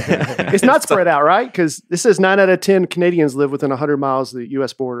 It's not spread out, right? Because this says 9 out of 10 Canadians live within 100 miles of the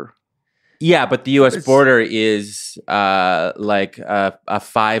U.S. border. Yeah, but the U.S. border is like a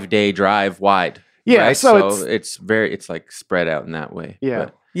 5-day drive wide. Yeah, right? so it's like spread out in that way. Yeah.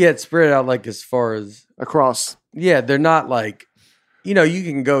 But, it's spread out like as far as across. Yeah, they're not like, you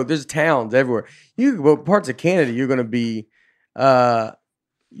can go. There's towns everywhere. You can go parts of Canada. You're going to be able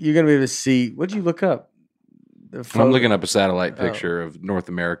to see. What'd you look up? I'm looking up a satellite picture of North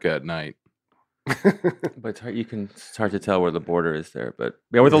America at night. But it's hard to tell where the border is there. But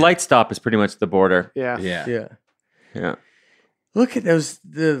where the lights stop is pretty much the border. Yeah. Look at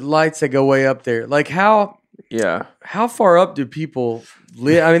the lights that go way up there. Like how far up do people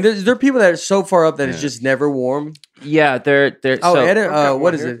live? I mean, there are people that are so far up that it's just never warm. Yeah, they're.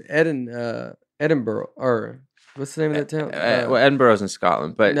 What is it? Edinburgh or what's the name of that town? Well, Edinburgh's in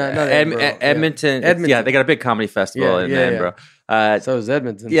Scotland, but not Edinburgh. Edmonton. Yeah, they got a big comedy festival in Edinburgh. So is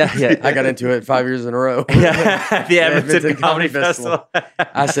Edmonton. Yeah. I got into it 5 years in a row. Yeah, the Edmonton Comedy Festival.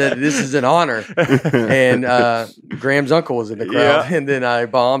 I said, this is an honor. And Graham's uncle was in the crowd. And then I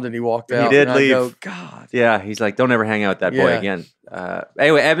bombed and he walked out. He did and leave. I go, God. Yeah, he's like, don't ever hang out with that boy again.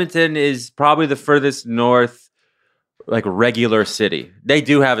 Anyway, Edmonton is probably the furthest north, like, regular city. They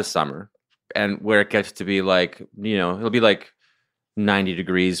do have a summer. And where it gets to be like, it'll be like 90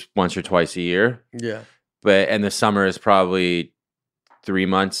 degrees once or twice a year. Yeah. And the summer is probably 3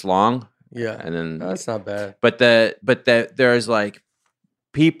 months long. Yeah. And then that's not bad. But there's like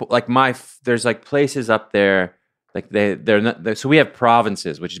people like there's like places up there like they're not, so we have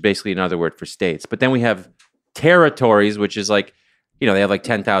provinces, which is basically another word for states. But then we have territories, which is like, they have like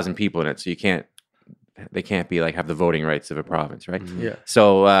 10,000 people in it. So they can't be like have the voting rights of a province, right? Mm-hmm. Yeah.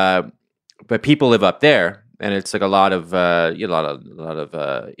 So but people live up there, and it's like a lot of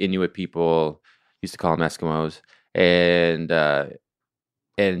Inuit people, used to call them Eskimos, and a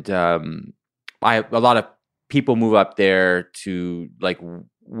lot of people move up there to like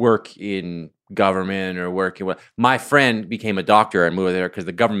work in government or work in my friend became a doctor and moved there because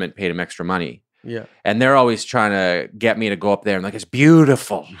the government paid him extra money. Yeah. And they're always trying to get me to go up there and like, it's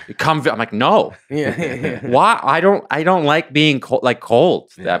beautiful. I'm like, no. Yeah. Why? I don't like being cold.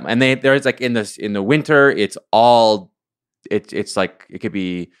 Yeah. And there's like in the winter, it's like, it could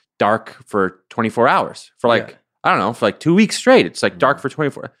be dark for 24 hours for like, I don't know, for like 2 weeks straight. It's like dark for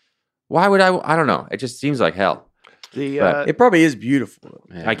 24. Why would I don't know. It just seems like hell. It probably is beautiful.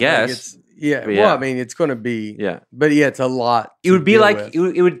 I guess. Well, I mean, it's going to be. Yeah. But it's a lot. It would be like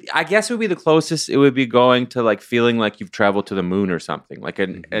it would. I guess it would be the closest. It would be going to like feeling like you've traveled to the moon or something, like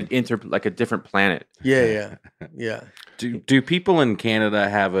like a different planet. Yeah. Do people in Canada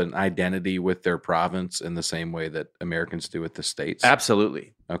have an identity with their province in the same way that Americans do with the states?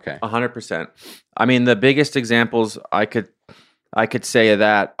 Absolutely. Okay. 100%. I mean, the biggest examples I could say of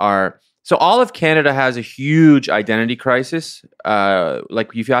that are. So all of Canada has a huge identity crisis.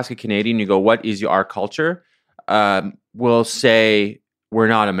 Like if you ask a Canadian, you go, what is our culture? We'll say we're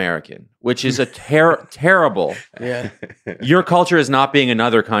not American, which is a terrible. Yeah. Your culture is not being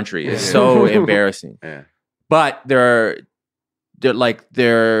another country. It's so embarrassing. Yeah. But there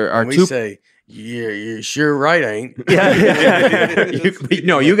are we two. Say, yeah, you're sure right, ain't. Yeah.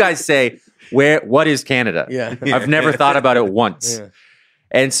 You guys say, what is Canada? Yeah. I've never thought about it once. Yeah.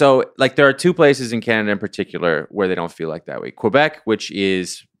 And so, like, there are two places in Canada in particular where they don't feel like that way. Quebec, which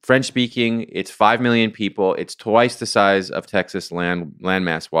is French-speaking, it's 5 million people. It's twice the size of Texas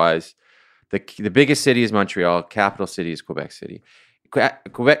landmass-wise. The biggest city is Montreal. Capital city is Quebec City.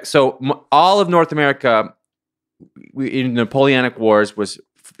 Quebec. So all of North America, in the Napoleonic Wars, was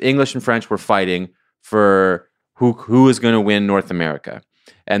English and French were fighting for who is going to win North America,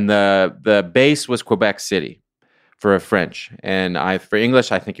 and the base was Quebec City. For French, and for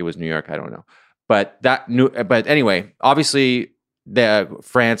English, I think it was New York. I don't know, but anyway, obviously,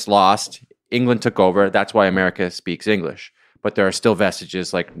 France lost England took over. That's why America speaks English. But there are still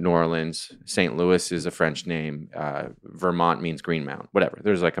vestiges like New Orleans, St. Louis is a French name, Vermont means Green Mountain, whatever.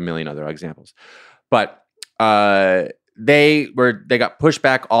 There's like a million other examples. But they got pushed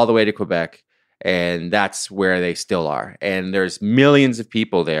back all the way to Quebec, and that's where they still are. And there's millions of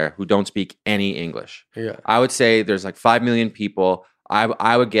people there who don't speak any English. Yeah. I would say there's like 5 million people.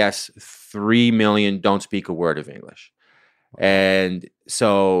 I would guess 3 million don't speak a word of English. And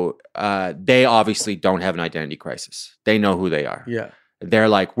so they obviously don't have an identity crisis. They know who they are. Yeah. They're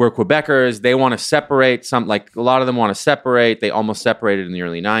like, we're Quebecers. They want to separate. Like a lot of them want to separate. They almost separated in the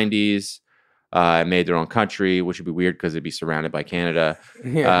early 90s. Made their own country, which would be weird because they'd be surrounded by Canada.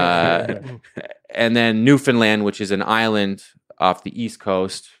 And then Newfoundland, which is an island off the East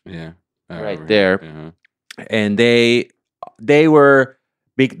Coast. Yeah. Right there. Yeah. And they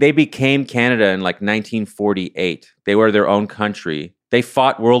became Canada in like 1948. They were their own country. They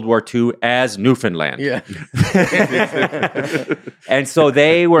fought World War II as Newfoundland. Yeah. And so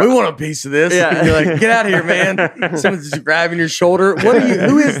they were... We want a piece of this. Yeah. You're like, get out of here, man. Someone's just grabbing your shoulder.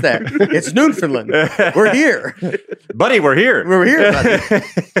 Who is that? It's Newfoundland. We're here. Buddy, we're here. We're here, buddy.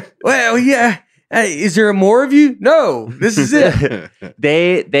 Well, yeah. Hey, is there more of you? No, this is it.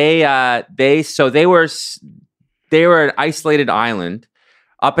 They were an isolated island.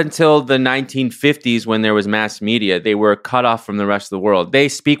 Up until the 1950s, when there was mass media, they were cut off from the rest of the world. They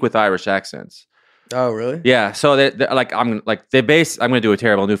speak with Irish accents. Oh, really? Yeah. So they're like, I'm going to do a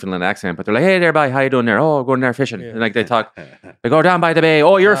terrible Newfoundland accent, but they're like, hey there, buddy, how you doing there? Oh, going there fishing. Yeah. And like they talk, they go down by the bay.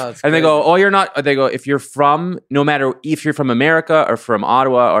 Oh, and they go, oh, you're not. They go, no matter if you're from America or from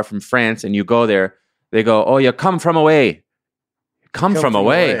Ottawa or from France, and you go there, they go, oh, you come from away. Come from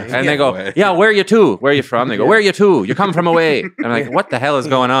away. And they go, yeah, where are you to? Where are you from? They go, where are you to? You come from away. And I'm like, what the hell is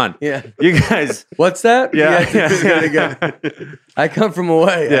going on? Yeah. You guys. What's that? Yeah. I come from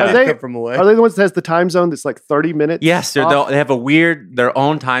away. Yeah. I come from away. Are they the ones that has the time zone that's like 30 minutes? Yes. They have their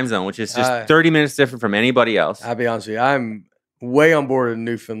own time zone, which is just 30 minutes different from anybody else. I'll be honest with you. I'm way on board in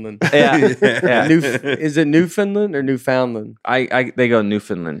Newfoundland. Yeah. Is it Newfoundland or Newfoundland? They go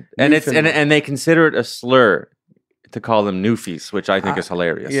Newfoundland. And and they consider it a slur to call them Newfies, which I think is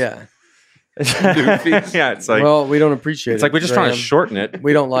hilarious. Yeah. Newfies? Yeah, it's like... Well, we don't appreciate it. It's like we're just trying to shorten it.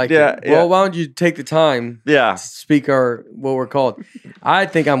 We don't like it. Well, why don't you take the time to speak what we're called? I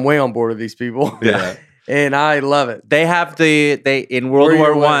think I'm way on board with these people. Yeah. And I love it. They have in World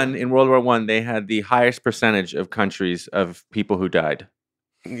War I, they had the highest percentage of countries of people who died.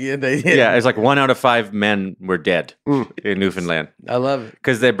 Yeah, they did. Yeah, it's like 1 out of 5 men were dead in Newfoundland. I love it.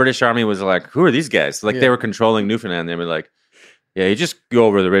 Because the British Army was like, who are these guys? Like, they were controlling Newfoundland. They were like, yeah, you just go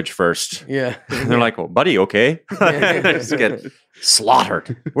over the ridge first. Yeah. And they're like, well, buddy, okay. They just get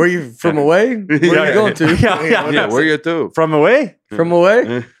slaughtered. Where you from away? Where are you going to? Yeah, where you to? From away? From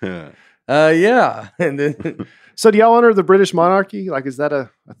away? Yeah. And then... So do y'all honor the British monarchy? Like, is that a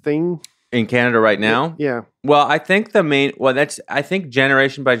thing? In Canada right now? Yeah. Well, I think I think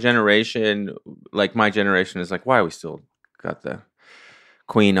generation by generation, like my generation is like, why are we still got the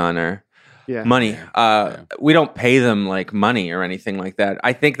Queen on our money? We don't pay them like money or anything like that.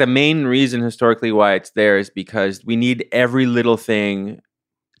 I think the main reason historically why it's there is because we need every little thing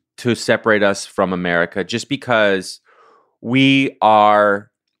to separate us from America, just because we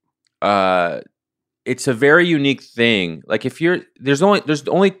are it's a very unique thing. Like there's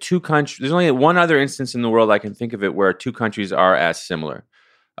only 2 countries. There's only one other instance in the world I can think of it where 2 countries are as similar,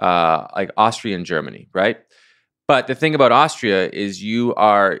 like Austria and Germany, right? But the thing about Austria is you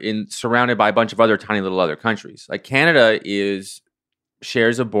are surrounded by a bunch of other tiny little other countries. Like Canada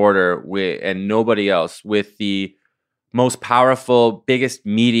shares a border and nobody else with the most powerful, biggest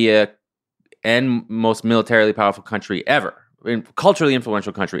media, and most militarily powerful country ever. Culturally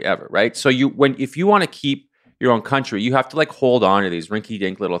influential country ever, right? So if you want to keep your own country, you have to like hold on to these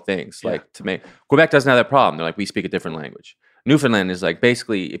rinky-dink little things. Yeah. Like to make Quebec doesn't have that problem. They're like, we speak a different language. Newfoundland is like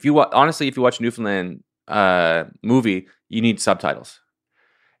basically if you watch a Newfoundland movie, you need subtitles,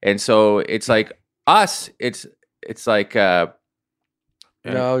 and so it's like us. It's like.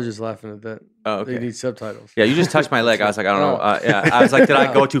 No, I was just laughing at that. Oh, okay. They need subtitles. Yeah, you just touched my leg. I was like, I don't know. I was like, did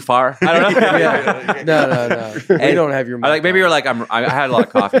I go too far? I don't know. No. They don't have your. Maybe you're like, I had a lot of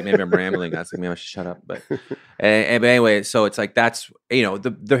coffee. Maybe I'm rambling. I was like, maybe I should shut up. But anyway, so it's like that's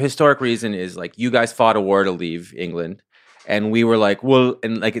the historic reason is like you guys fought a war to leave England, and we were like, well,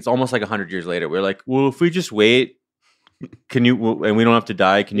 and like it's almost like 100 years later. We're like, well, if we just wait, and we don't have to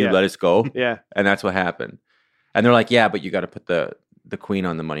die, can you let us go? Yeah, and that's what happened. And they're like, yeah, but you got to put the Queen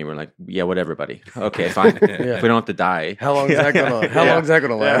on the money. We're like, yeah, whatever, buddy. Okay, fine. If we don't have to die. How long is that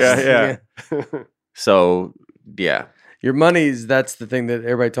gonna last? Yeah. So, yeah. Your money's that's the thing that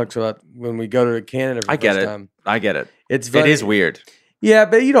everybody talks about when we go to Canada for the first time. I get it. It's funny. It is weird. Yeah,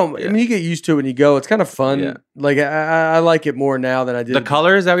 but you don't. I mean, you get used to it when you go. It's kind of fun. Yeah. Like I like it more now than I did. The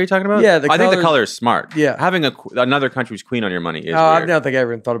color, is that what you're talking about? Yeah, I think the color is smart. Yeah, having another country's queen on your money is. Weird. I don't think I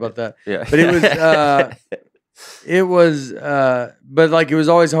ever thought about that. Yeah, but but like it was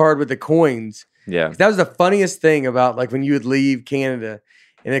always hard with the coins. Yeah, that was the funniest thing about like when you would leave Canada,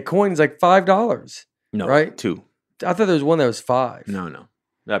 and a coin's like $5. No, right? 2. I thought there was one that was 5. No,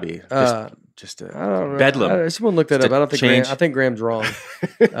 that'd be just I don't know. bedlam. Someone looked that up. I don't think I think Graham's wrong.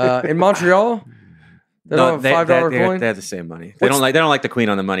 In Montreal, they don't have a $5 coin. They have the same money. They don't like the queen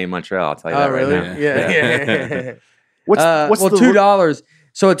on the money in Montreal. I'll tell you that really? right now. Yeah. What's $2?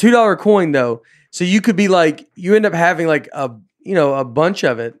 So a $2 coin though. So you could be like, you end up having like a bunch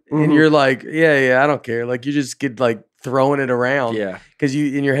of it, and you're like, I don't care. Like you just get like throwing it around. Yeah. Because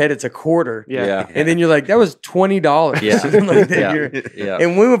you in your head it's a quarter. Yeah. And then you're like, that was $20. Yeah. Like that yeah.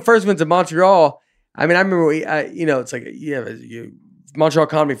 And when we first went to Montreal, I mean, I remember it's like Montreal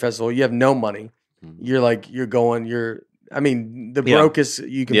Comedy Festival. You have no money. You're like the brokest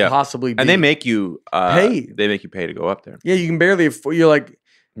you can possibly be. And they make you pay. They make you pay to go up there. Yeah, you can barely afford. You're like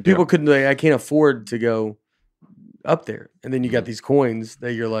people couldn't. Like, I can't afford to go up there. And then you got these coins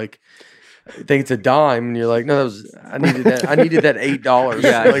that you're like, I think it's a dime, and you're like, no, I needed that. I needed that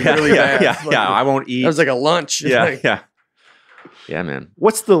 $8. Really bad. Yeah, like, I won't eat. That was like a lunch. Yeah, yeah, man.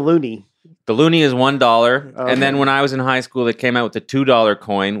 What's the loonie? The loonie is $1, and then when I was in high school, they came out with the $2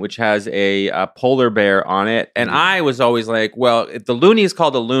 coin, which has a polar bear on it. And I was always like, well, the loonie is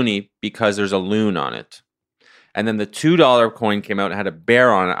called a loonie because there's a loon on it. And then the $2 coin came out and had a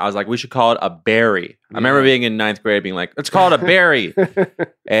bear on it. I was like, we should call it a berry. I remember being in 9th grade, being like, let's call it a berry.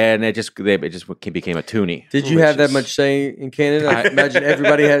 And it just became a toonie. Did you have that much say in Canada? I imagine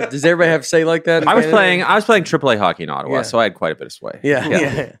everybody has. Does everybody have say like that? I was playing AAA hockey in Ottawa, so I had quite a bit of sway.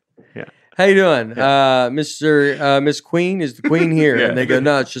 Yeah. How you doing, Miss Queen? Is the Queen here? And they go,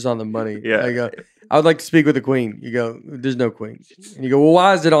 no, it's just on the money. Yeah. I go, I would like to speak with the Queen. You go, there's no Queen. And you go, well,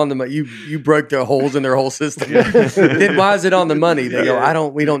 why is it on the money? You broke the holes in their whole system. Then why is it on the money? They go,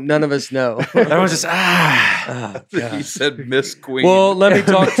 we don't. None of us know. Everyone's just He said Miss Queen. Well, let me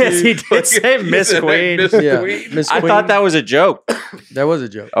talk to you. He did say Miss Queen. Miss Queen. Miss I Queen. thought that was a joke. That was a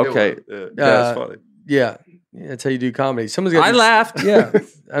joke. Okay, that's funny. Yeah. That's how you do comedy. Someone's got. I laughed. Yeah,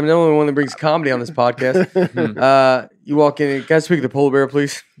 I'm the only one that brings comedy on this podcast. You walk in. Can I speak to the polar bear,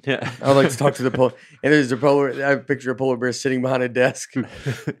 please? Yeah, I'd like to talk to the polar. And there's a polar. I have a picture of a polar bear sitting behind a desk.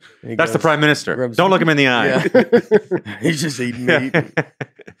 That's the prime minister. Don't look him in the eye. Yeah. He's just eating meat.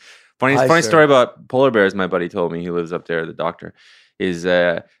 Funny story about polar bears. My buddy told me, he lives up there. The doctor is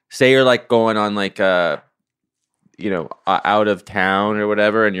say you're like going on like out of town or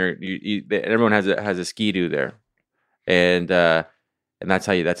whatever, and everyone has a ski-doo there, and that's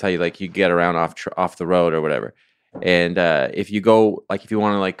how you like you get around off the road or whatever. And if you want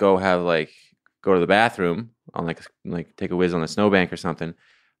to go to the bathroom on like take a whiz on the snowbank or something,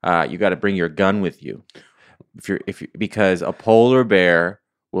 you got to bring your gun with you because a polar bear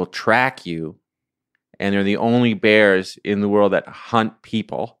will track you, and they're the only bears in the world that hunt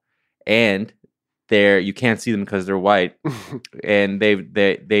people, and you can't see them because they're white, and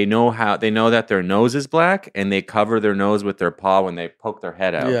they know that their nose is black, and they cover their nose with their paw when they poke their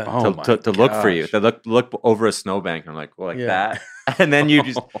head out to look for you. They look over a snowbank and like that, and then you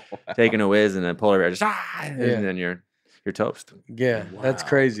just taking a whiz, and then polar bear just and then you're toast. Yeah, wow. That's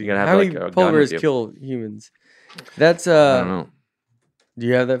crazy. You gotta have how many polar bears kill humans? That's I don't know. Do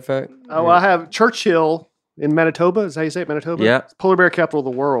you have that fact? Oh, I have Churchill in Manitoba. Is that how you say it, Manitoba? Yeah, it's polar bear capital of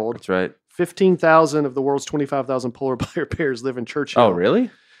the world. That's right. 15,000 of the world's 25,000 polar bears live in Churchill. Oh,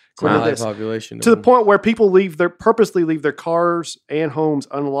 really? It's a high population. To the point where people purposely leave their cars and homes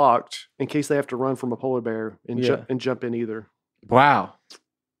unlocked in case they have to run from a polar bear and jump in either. Wow.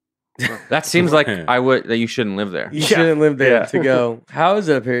 That seems like that you shouldn't live there. You shouldn't live there to go. How is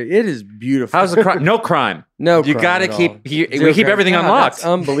it up here? It is beautiful. How's the crime? No crime. No, you got to keep. We keep everything unlocked. That's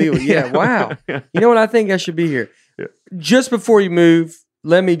unbelievable. Yeah. Wow. You know what? I think I should be here. Yeah. Just before you move,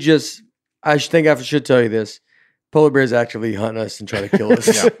 let me just. I should tell you this. Polar bears actively hunt us and try to kill us.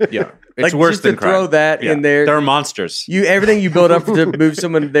 Yeah. It's worse just than to crime. Throw that in there. They're monsters. Everything you build up to move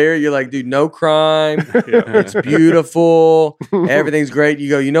someone there, you're like, dude, no crime. It's beautiful. Everything's great.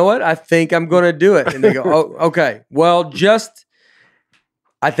 You go, you know what? I think I'm going to do it. And they go, oh, okay. Well,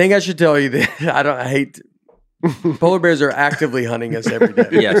 I think I should tell you that polar bears are actively hunting us every day.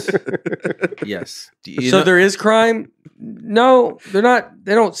 Yes. Yes. So there is crime? No, they're not.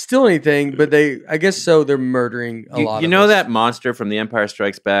 They don't steal anything, but I guess so. They're murdering a lot. You know that monster from The Empire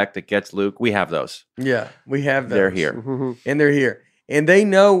Strikes Back that gets Luke? We have those. Yeah, we have those. They're here, and they're here, and they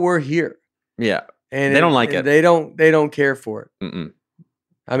know we're here. Yeah, and they don't like it. They don't care for it. Mm-mm.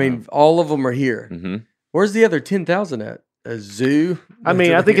 I mean, all of them are here. Mm-hmm. Where's the other 10,000 at? A zoo? I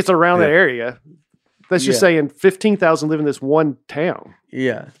mean, I think it's around that area. That's just saying 15,000 live in this one town.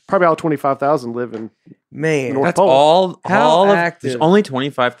 Yeah. Probably all 25,000 live in North that's Pole. all active. There's only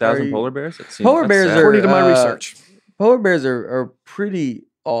 25,000 polar bears? Polar bears are, according to my research. Polar bears are pretty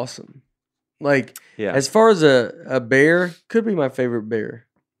awesome. Like, as far as a bear, could be my favorite bear.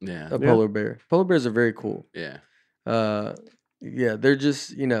 Yeah. A polar bear. Polar bears are very cool. Yeah. Yeah, they're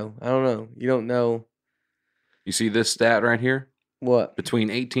just, I don't know. You don't know. You see this stat right here? What? Between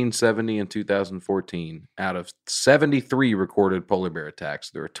 1870 and 2014, out of 73 recorded polar bear attacks,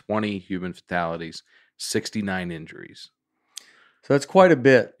 there were 20 human fatalities, 69 injuries. So that's quite a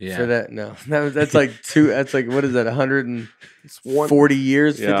bit for that. No, that's like what is that? 140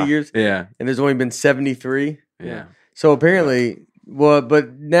 years, 50 years? Yeah. And there's only been 73. Yeah. So apparently,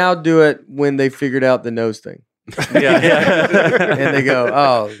 but now do it when they figured out the nose thing. And they go,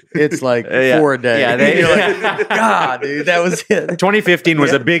 oh, it's like 4 a day. Yeah, you're like, God, dude, that was it. 2015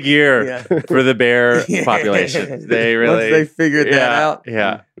 was a big year for the bear population. They really once they figured that out.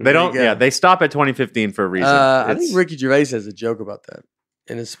 Yeah, they don't. Yeah, they stop at 2015 for a reason. I think Ricky Gervais has a joke about that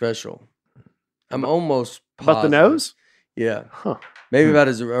in his special. I'm almost positive. About the nose. Yeah, Huh. Maybe about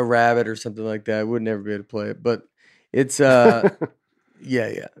a rabbit or something like that. I would never be able to play it, but it's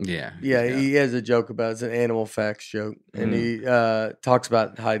Yeah. He has a joke about it's an animal facts joke, and he talks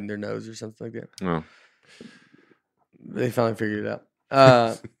about hiding their nose or something like that. Oh. They finally figured it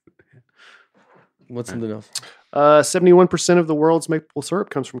out. What's something else? 71% of the world's maple syrup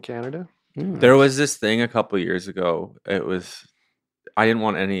comes from Canada. There was this thing a couple of years ago. It was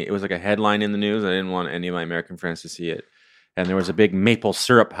like a headline in the news. I didn't want any of my American friends to see it. And there was a big maple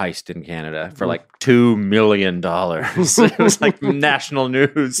syrup heist in Canada for like $2 million. It was like national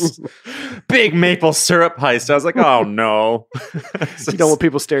news. Big maple syrup heist. I was like, oh no. You don't want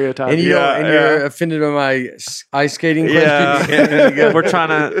people stereotyping. And you're offended by my ice skating question? Yeah. We're trying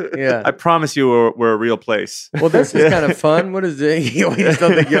to, I promise you we're a real place. Well, this is kind of fun. What is it? You just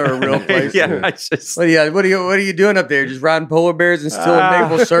don't think you're a real place? What are you doing up there? Just riding polar bears and stealing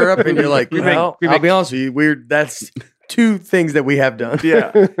maple syrup? And you're like, I'll be honest with you, that's 2 things that we have done.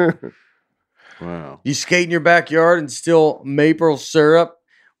 Yeah. Wow. You skate in your backyard and steal maple syrup.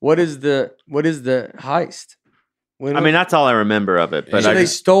 What is the heist? That's all I remember of it. But they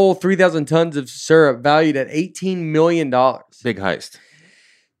stole 3,000 tons of syrup valued at $18 million. Big heist.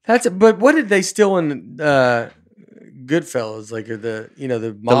 But what did they steal in Goodfellas? Like the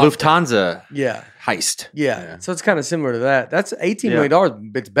Lufthansa heist. Yeah. So it's kind of similar to that. That's $18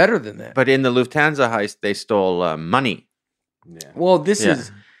 million. It's better than that. But in the Lufthansa heist, they stole money. Yeah. Well, this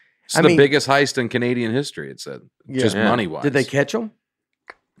is... It's the biggest heist in Canadian history, it said. Just money-wise. Did they catch them?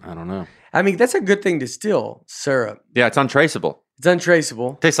 I don't know. I mean, that's a good thing to steal, syrup. Yeah, it's untraceable. It's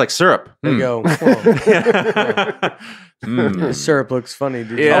untraceable. Tastes like syrup. They go, the syrup looks funny,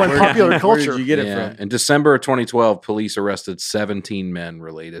 dude. Yeah. In popular culture. Where did you get it from? In December of 2012, police arrested 17 men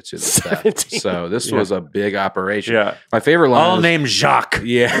related to the theft. So this was a big operation. Yeah. My favorite line all named Jacques.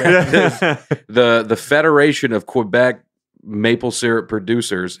 Yeah. the Federation of Quebec maple syrup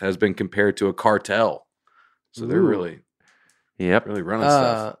producers has been compared to a cartel. So they're really running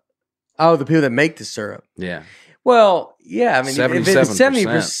stuff. Oh, the people that make the syrup. Yeah. Well, yeah. I mean, if it's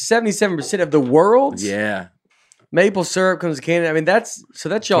 77% of the world, maple syrup comes to Canada. I mean, that's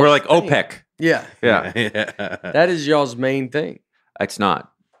y'all. We're like thing. OPEC. Yeah. Yeah. That is y'all's main thing. It's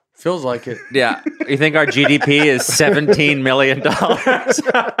not. Feels like it. Yeah. You think our GDP is $17 million?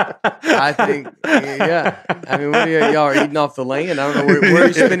 I think, I mean, y'all are eating off the land. I don't know where are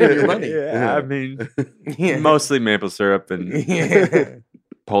you spending your money. Yeah, I mean, mostly maple syrup and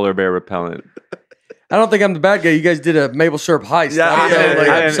polar bear repellent. I don't think I'm the bad guy. You guys did a maple syrup heist. Yeah,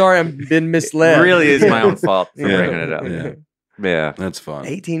 I'm sorry, I've been misled. It really is my own fault for bringing it up. Yeah. That's fun.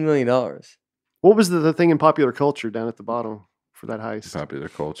 $18 million. What was the thing in popular culture down at the bottom for that heist? Popular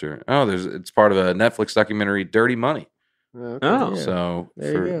culture. Oh, it's part of a Netflix documentary, Dirty Money. Okay. Oh, so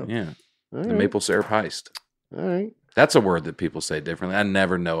there you go. The maple syrup heist. All right. That's a word that people say differently. I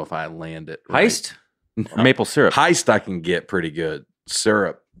never know if I land it. Right. Heist? Or maple syrup? Heist I can get pretty good.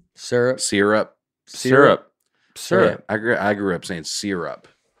 Syrup. Yeah. I grew up saying syrup.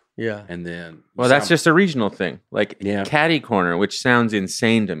 Yeah. And then... Well, that's just a regional thing. Like Catty Corner, which sounds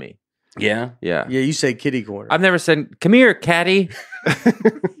insane to me. Yeah? Yeah, you say kitty corner. I've never said, come here, Catty.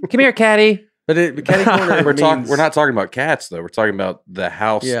 Come here, Catty. But catty corner we're not talking about cats though. We're talking about the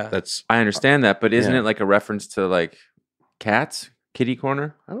house. Yeah. That's I understand that, but isn't it like a reference to like cats? Kitty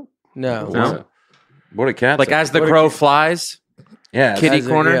corner? I don't. no. What a cat. Like as the crow flies? Yeah. Kitty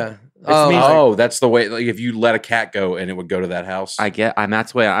corner? Yeah. That's the way. Like if you let a cat go and it would go to that house.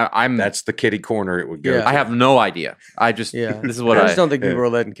 That's the way I'm. That's the kitty corner it would go. Yeah. to. I have no idea. This is what I just don't think people are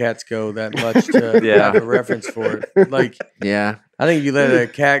letting cats go that much to have a reference for it. Like, yeah. I think if you let a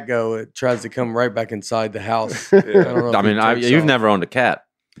cat go, it tries to come right back inside the house. I don't know. You've never owned a cat.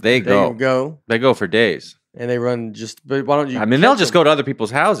 They go for days. And they run but why don't you? I mean, they'll just go to other people's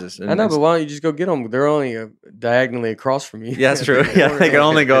houses. I know, but why don't you just go get them? They're only diagonally across from you. Yeah, that's true. Yeah, they can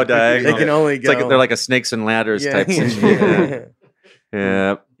only go diagonal. They can only go. It's like they're like a snakes and ladders type situation.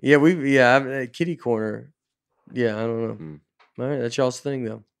 Yeah. Yeah, kitty corner. Yeah, I don't know. All right, that's y'all's thing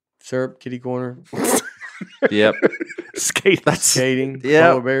though. Syrup, kitty corner. Yep. Skating.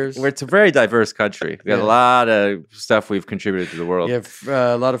 Yeah. Polar bears. It's a very diverse country. We got a lot of stuff we've contributed to the world. You have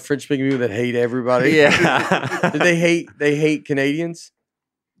a lot of French-speaking people that hate everybody. Yeah. Do they hate Canadians?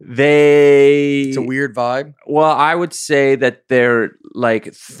 It's a weird vibe. Well, I would say that they're like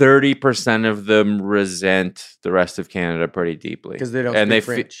 30% of them resent the rest of Canada pretty deeply because they don't speak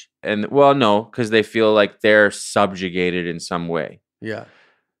French. No, because they feel like they're subjugated in some way. Yeah.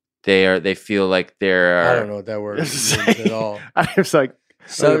 They feel like they're. I don't know what that word means at all. I was like,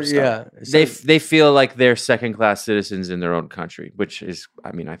 they feel like they're second class citizens in their own country, which is,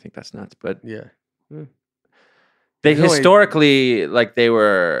 I mean, I think that's nuts, but yeah, they historically like they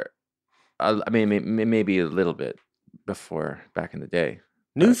were. I mean, maybe a little bit before back in the day.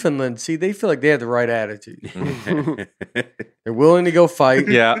 Newfoundland, see, they feel like they have the right attitude. They're willing to go fight.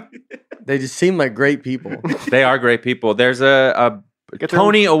 Yeah, they just seem like great people. They are great people. There's a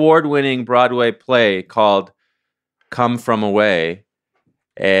Tony Award-winning Broadway play called "Come From Away,"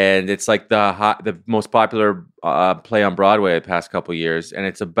 and it's like the most popular play on Broadway the past couple years. And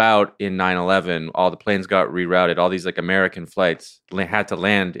it's about in 9/11, all the planes got rerouted. All these like American flights had to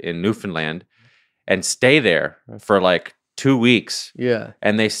land in Newfoundland and stay there for like 2 weeks. Yeah,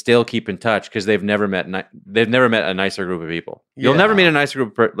 and they still keep in touch because they've never met a nicer group of people. You'll never meet a nicer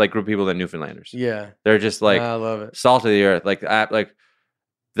group of people than Newfoundlanders. Yeah, they're just like I love it. Salt of the earth. Like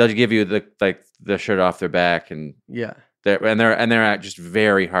they'll give you the shirt off their back and they're just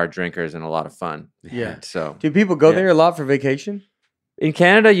very hard drinkers and a lot of fun. Yeah. So do people go there a lot for vacation? In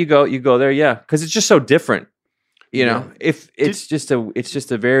Canada, you go there, yeah, because it's just so different. You know, if it's just a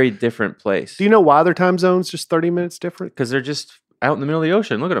very different place. Do you know why their time zone's just 30 minutes different? Because they're just out in the middle of the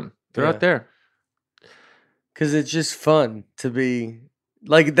ocean. Look at them; they're out there. Because it's just fun to be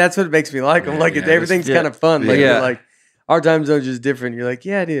like. That's what makes me like them. Like everything's kind of fun. Like you're like. Our time zone's just different. You're like,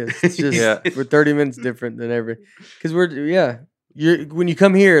 yeah, it is. It's just we're 30 minutes different than because when you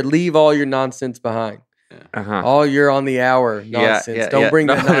come here, leave all your nonsense behind. All your on the hour nonsense. Don't bring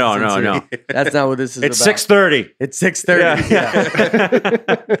that nonsense. No. That's not what this is. It's about. 6:30. It's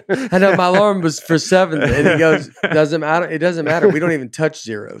 6:30. I know my alarm was for 7, and he goes, "Doesn't matter. It doesn't matter. We don't even touch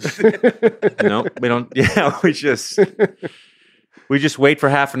zeros." No, we don't. Yeah, we just wait for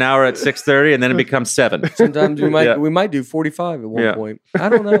half an hour at 6:30, and then it becomes 7. Sometimes we might do 45 at one point. I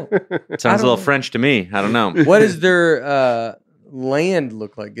don't know. Sounds a little French to me. I don't know. What does their land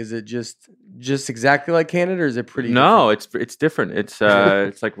look like? Is it just exactly like Canada, or is it pretty? No, different? It's different. It's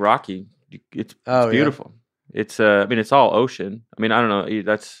it's like rocky. It's beautiful. Yeah. It's I mean, it's all ocean. I mean, I don't know.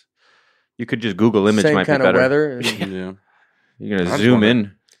 You could just Google image. Same might kind be better. of weather. Yeah, you're gonna zoom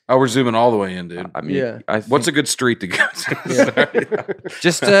in. Oh, we're zooming all the way in, dude. I mean, what's a good street to go to?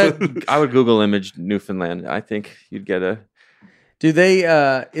 Just I would Google image Newfoundland. I think you'd get a. Do they?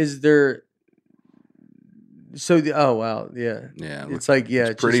 Is there? Oh wow, yeah. It's like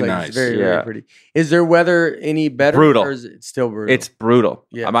it's pretty just nice. It's very very pretty. Is their weather any better? Brutal. Or is it still brutal? It's brutal.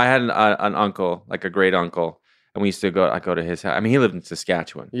 Yeah. I had an uncle, like a great uncle, and we used to go. I go to his house. I mean, he lived in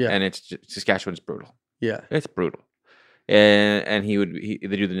Saskatchewan. Yeah, and Saskatchewan's brutal. Yeah, it's brutal. And they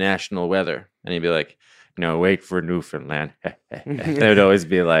do the national weather, and he'd be like, wait for Newfoundland. They would always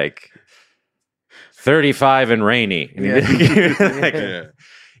be like 35 and rainy. And it's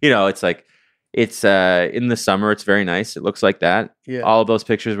like it's in the summer. It's very nice. It looks like that. Yeah. All of those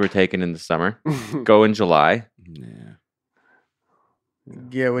pictures were taken in the summer. Go in July.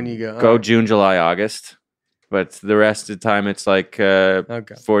 Yeah, when you go June, July, August. But the rest of the time, it's like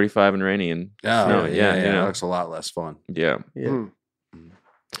 45 and rainy and snow. It looks a lot less fun. Yeah.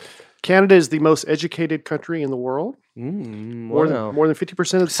 Canada is the most educated country in the world. More than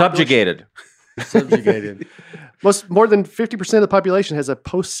 50% of subjugated. Subjugated. More than 50% of the population has a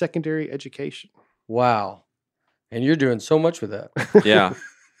post-secondary education. Wow. And you're doing so much with that. Yeah.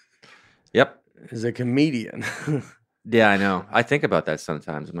 Yep. is a comedian. Yeah, I know. I think about that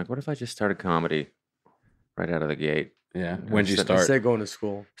sometimes. I'm like, what if I just started comedy right out of the gate? Yeah. When'd you start? Instead of going to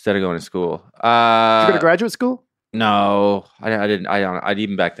school. Instead of going to school. Did you go to graduate school? No, I didn't. I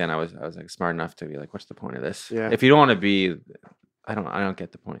even back then I was like smart enough to be like, what's the point of this? Yeah. If you don't want to be, I don't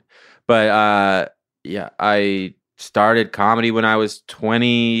get the point. But yeah, I started comedy when I was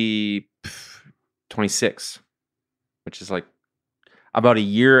 26, which is like about a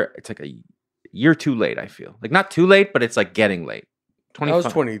year. It's like a year too late. I feel like not too late, but it's like getting late. I was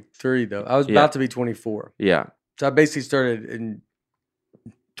 23 though. I was about to be 24. Yeah. So I basically started in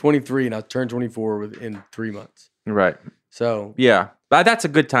 23 and I turned 24 within 3 months. Right. So yeah, that's a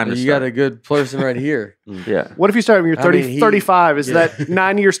good time to start. You got a good person right here. Yeah. What if you start when you're 35? Is that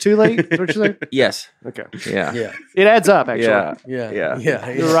 9 years too late? Is what you're saying? Yes. Okay. Yeah. Yeah. It adds up, actually. Yeah.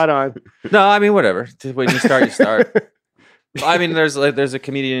 You're right on. No, I mean, whatever. When you start, you start. I mean, there's a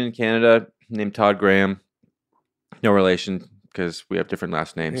comedian in Canada named Todd Graham. No relation because we have different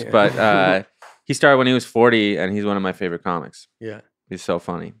last names. Yeah. But he started when he was 40, and he's one of my favorite comics. Yeah. He's so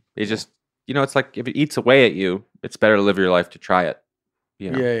funny. He's just, it's like if it eats away at you, it's better to live your life to try it.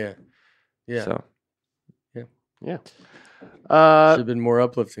 Yeah. So, yeah. Should have been more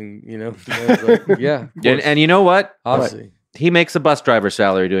uplifting, Like, yeah. And you know what? Obviously. He makes a bus driver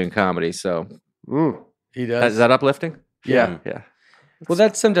salary doing comedy, so. He does. Is that uplifting? Yeah. Well,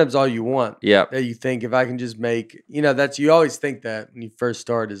 that's sometimes all you want. Yeah. That you think if I can just make, that's you always think that when you first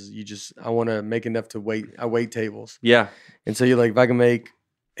start is I want to make enough to wait tables. Yeah. And so you're like, if I can make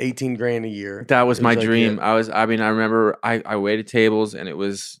 18 grand a year. That was my dream. I remember I waited tables and I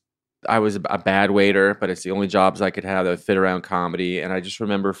was a bad waiter, but it's the only jobs I could have that would fit around comedy. And I just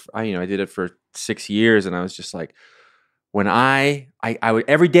remember, I did it for 6 years and I was just like, when I would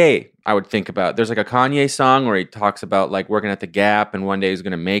every day I would think about, there's like a Kanye song where he talks about like working at the Gap and one day he's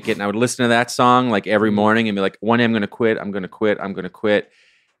going to make it. And I would listen to that song like every morning and be like, one day I'm going to quit. I'm going to quit. I'm going to quit.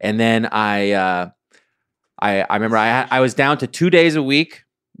 And then I remember I was down to 2 days a week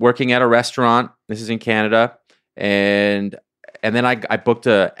working at a restaurant. This is in Canada. And then I booked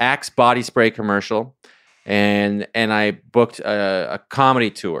a Axe body spray commercial. And I booked a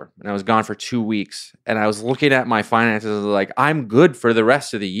comedy tour, and I was gone for 2 weeks. And I was looking at my finances, like I'm good for the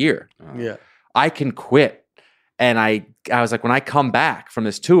rest of the year. Yeah, I can quit. And I was like, when I come back from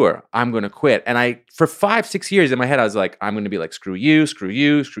this tour, I'm going to quit. And for 5-6 years in my head, I was like, I'm going to be like, screw you,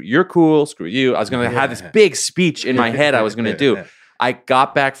 you're cool, screw you. I was going to have this big speech in my head I was going to do. I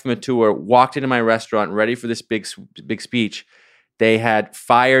got back from a tour, walked into my restaurant, ready for this big speech. They had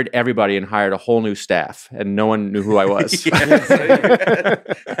fired everybody and hired a whole new staff, and no one knew who I was. Which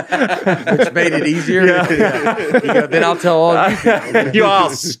made it easier. Yeah. Then I'll tell all you people. You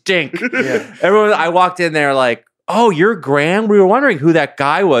all stink. Yeah. Everyone, I walked in there like, oh, you're Graham? We were wondering who that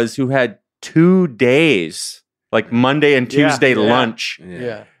guy was who had 2 days, like Monday and Tuesday lunch.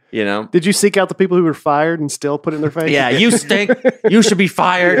 Yeah. Did you seek out the people who were fired and still put in their face? Yeah, you stink. You should be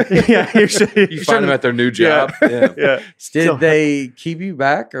fired. You find them at their new job. Yeah. Did they keep you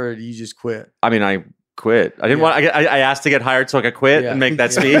back, or did you just quit? I mean, I quit. I didn't want. I asked to get hired so I could quit and make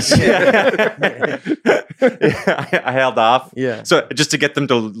that speech. I held off. Yeah. So just to get them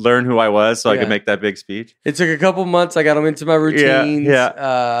to learn who I was, so I could make that big speach. It took a couple months. I got them into my routines.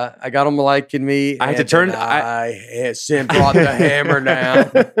 Yeah. I got them liking me. I had to turn. I brought the hammer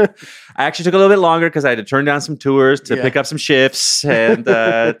down. I actually took a little bit longer because I had to turn down some tours to pick up some shifts, and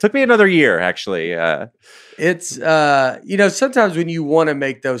it took me another year actually. It's sometimes when you want to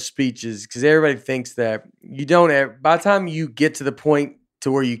make those speeches, because everybody thinks that you don't. By the time you get to the point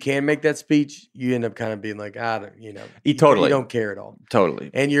to where you can make that speech, you end up kind of being like, you don't care at all.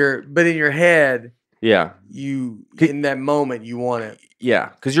 Totally. And but in your head, in that moment you want it. Yeah,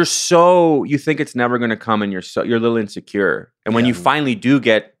 because you think it's never going to come, and you're a little insecure. And when you finally do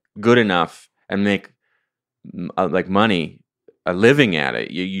get good enough and make like money, a living at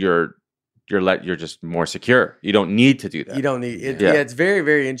it, you're just more secure. You don't need to do that. You don't need it. Yeah, it's very,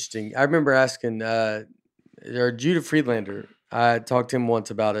 very interesting. I remember asking Judah Friedlander. I talked to him once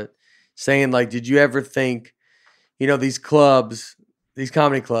about it, saying like, did you ever think, these clubs, these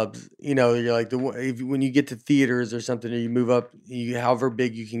comedy clubs, you're like when you get to theaters or something, or you move up, however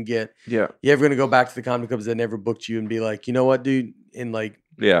big you can get. Yeah. You ever going to go back to the comedy clubs that never booked you and be like, you know what, dude, and like,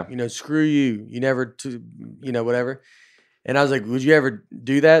 screw you. You never, whatever. And I was like, would you ever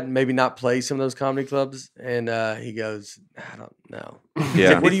do that and maybe not play some of those comedy clubs? And he goes, I don't know.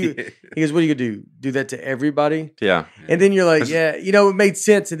 Yeah. Like, what are you going to do? Do that to everybody? Yeah. And then you're like, it made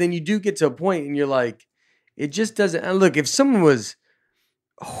sense. And then you do get to a point and you're like, it just doesn't. And look, if someone was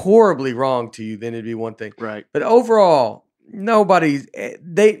right to you, then it'd be one thing. Right. But overall, right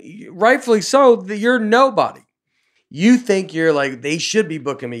rightfully so, that you're nobody. You think you're like, they should be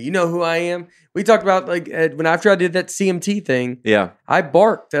booking me. You know who I am? We talked about like after I did that CMT thing. Yeah. I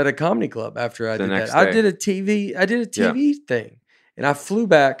barked at a comedy club after I did that. Day. I did a TV thing and I flew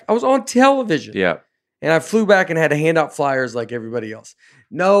back. I was on television. Yeah. And I flew back and had to hand out flyers like everybody else.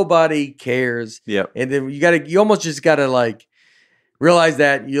 Nobody cares. Yeah. And then you almost just gotta like realize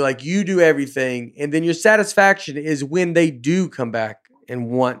that you do everything. And then your satisfaction is when they do come back and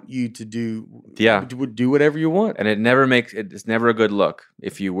want you to do whatever you want. And it's never a good look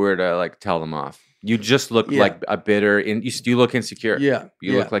if you were to like tell them off. You just look like a bitter, and you look insecure. Yeah.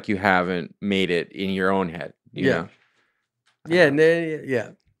 You look like you haven't made it in your own head. You know? Yeah.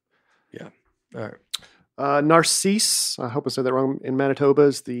 All right. Narcisse, I hope I said that wrong, in Manitoba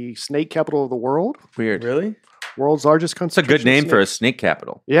is the snake capital of the world. Weird. Really? World's largest It's a concentration. good name for a snake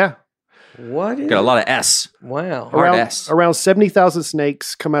capital. Yeah. What? Got a lot of S. Wow. Hard S. Around 70,000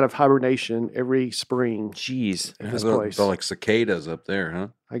 snakes come out of hibernation every spring. Jeez. They're like cicadas up there, huh?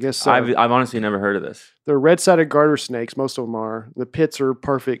 I guess so. I've honestly never heard of this. They're red-sided garter snakes. Most of them are. The pits are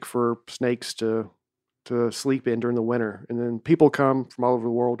perfect for snakes to sleep in during the winter. And then people come from all over the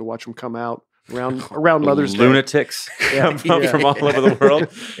world to watch them come out around Mother's Day. Lunatics come from all over the world.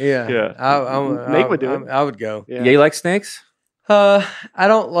 Yeah. Nate would do it. I would go. Yeah, you like snakes? I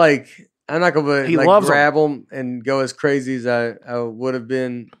don't like. I'm not gonna loves grab them and go as crazy as I would have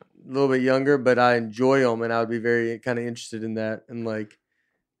been a little bit younger, but I enjoy them and I would be very kind of interested in that. And like,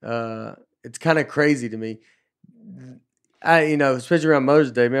 it's kind of crazy to me. Especially around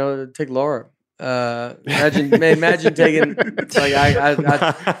Mother's Day, man, I would take Laura. Imagine taking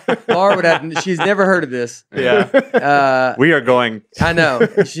like Laura would have. She's never heard of this. Yeah, we are going. I know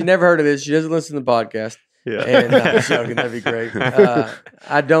she's never heard of this. She doesn't listen to the podcast. Yeah, and I'm joking. That'd be great.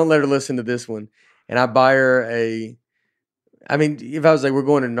 I don't let her listen to this one, and I buy her a. I mean, if I was like, we're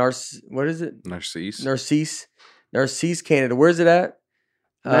going to what is it? Narcisse, Canada. Where's it at?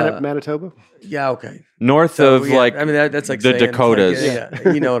 Manitoba. Yeah. Okay. North of I mean, that's like the Dakotas. Like,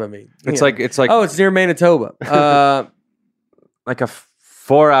 yeah, you know what I mean. It's like oh, it's near Manitoba. Like a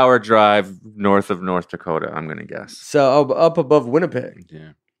 4-hour drive north of North Dakota. I'm gonna guess. So up above Winnipeg.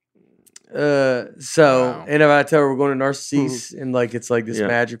 Yeah. And if I tell her we're going to Narcisse and like it's like this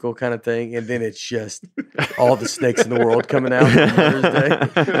magical kind of thing, and then it's just all the snakes in the world coming out on Mother's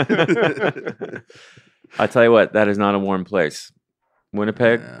Day. I tell you what, that is not a warm place.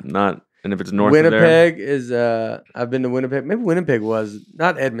 Winnipeg, not, and if it's north Winnipeg of there, is. I've been to Winnipeg. Maybe Winnipeg was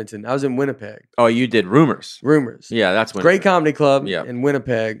not Edmonton. I was in Winnipeg. Oh, you did Rumors. Yeah, that's Winnipeg. Great comedy club. In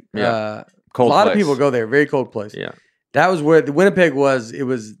Winnipeg. Yeah, cold. A lot of people go there. Very cold place. Yeah. That was where the Winnipeg was. It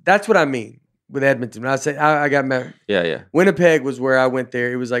was. That's what I mean with Edmonton. When I say I got met. Yeah. Winnipeg was where I went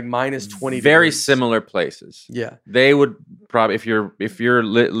there. It was like minus 20. Very degrees. similar places. Yeah. They would probably if you're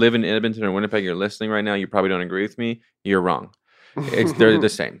living in Edmonton or Winnipeg, you're listening right now. You probably don't agree with me. You're wrong. They're the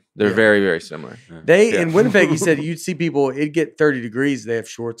same. They're very, very similar. In Winnipeg, you said you'd see people. It'd get 30 degrees. They have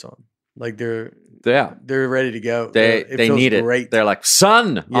shorts on. Like they're ready to go. They need great. it. They're like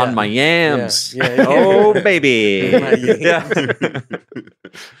sun on my yams. Yeah. Oh baby.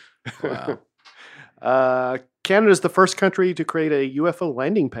 Wow. Canada's the first country to create a UFO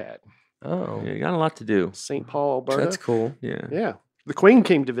landing pad. Oh, you got a lot to do. St. Paul, Alberta. That's cool. Yeah. The Queen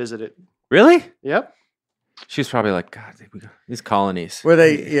came to visit it. Really? Yep. She's probably like, God, these colonies. Were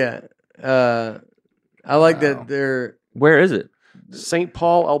they? Yeah. I like that they're. Where is it? St.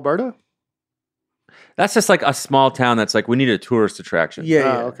 Paul, Alberta. That's just like a small town that's like, we need a tourist attraction.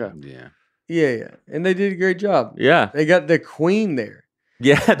 Yeah. Okay. Yeah. And they did a great job. Yeah. They got the Queen there.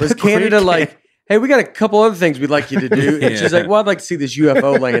 Yeah. Was Canada like, hey, we got a couple other things we'd like you to do? And she's like, well, I'd like to see this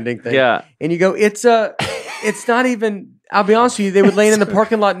UFO landing thing. Yeah. And you go, it's not even. I'll be honest with you, they would land in the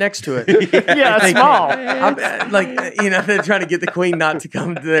parking lot next to it. Yeah, it's small. They're trying to get the Queen not to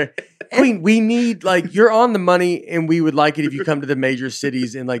come to there. Queen, we need, you're on the money, and we would like it if you come to the major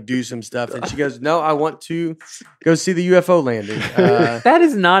cities and, do some stuff. And she goes, no, I want to go see the UFO landing. That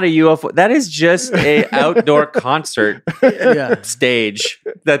is not a UFO. That is just a outdoor concert stage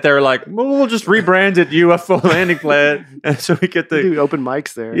that they're like, well, we'll just rebrand it UFO landing pad. And so we get the... do open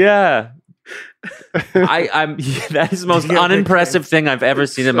mics there. Yeah. That is the most unimpressive thing I've ever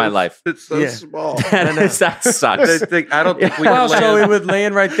seen in my life. It's so small. That sucks. I don't think we well, so it would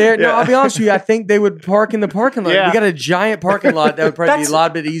land right there. No, I'll be honest with you. I think they would park in the parking lot. We got a giant parking lot that would probably be a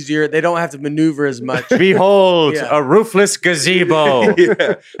lot bit easier. They don't have to maneuver as much. Behold, a roofless gazebo. We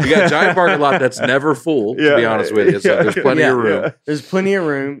got a giant parking lot that's never full, to be honest with you. So there's plenty of room. Yeah. There's plenty of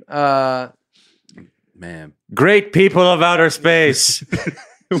room. Man. Great people of outer space.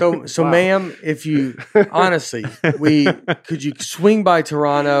 So, ma'am, if you honestly, could you swing by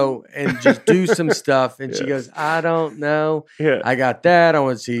Toronto and just do some stuff? And she goes, I don't know. Yeah. I got that. I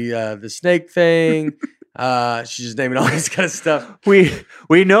want to see the snake thing. She's just naming all this kind of stuff. We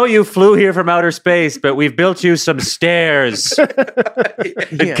know you flew here from outer space, but we've built you some stairs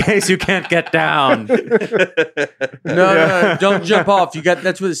in case you can't get down. No, don't jump off.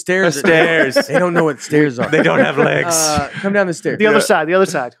 That's where the stairs are. Stairs. They don't know what stairs are. They don't have legs. Come down the stairs. The other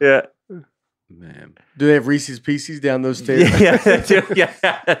side. Yeah. Man. Do they have Reese's Pieces down those stairs? Yeah, they do. Yeah.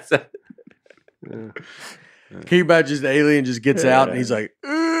 Can you imagine just the alien just gets out and he's like,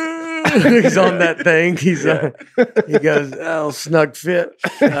 he's on that thing. He goes, oh, snug fit.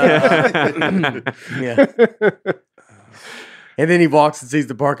 Yeah. And then he walks and sees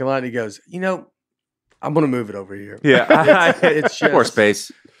the parking lot and he goes, I'm going to move it over here. Yeah. It's just, more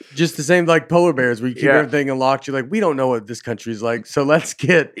space. Just the same like polar bears where you keep everything unlocked. You're like, we don't know what this country's like. So I'm going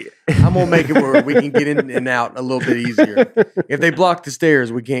to make it where we can get in and out a little bit easier. If they block the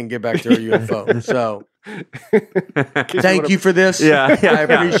stairs, we can't get back to our UFO. So thank you for this. Yeah. I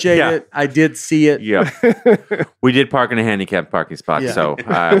appreciate it. I did see it. Yeah. We did park in a handicapped parking spot. Yeah. So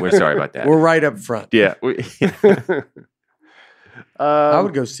we're sorry about that. We're right up front. Yeah. I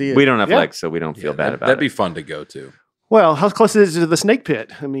would go see it. We don't have legs, so we don't feel bad about it. That'd be fun to go to. Well, how close is it to the snake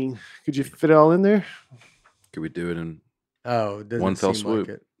pit? I mean, could you fit it all in there? Could we do it in it doesn't one fell seem swoop?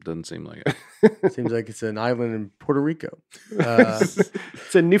 like it. Doesn't seem like it. Seems like it's an island in Puerto Rico.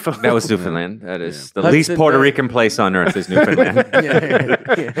 It's in Newfoundland. That was Newfoundland. That is the Hudson least Puerto Bay. Rican place on earth is Newfoundland.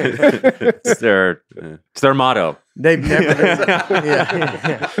 It's their motto. They've never been.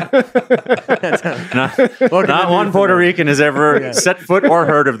 Not one Puerto Rican has ever set foot or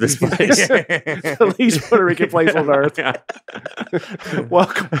heard of this place. The least Puerto Rican place on earth.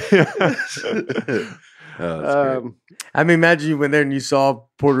 Welcome. I mean, imagine you went there and you saw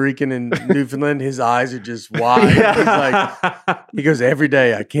Puerto Rican in Newfoundland. His eyes are just wide. He goes, every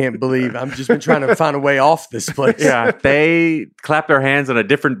day, I can't believe I've just been trying to find a way off this place. Yeah, they clap their hands on a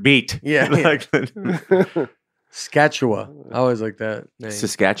different beat. Yeah. Saskatchewan. I always like that name.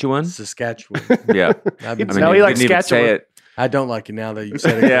 Saskatchewan? Saskatchewan. Yeah. Now he likes didn't even say Saskatchewan. it. I don't like it now that you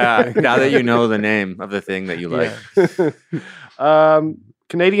said it. Yeah, now that you know the name of the thing that you like.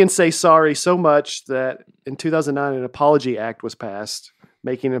 Canadians say sorry so much that in 2009 an Apology Act was passed,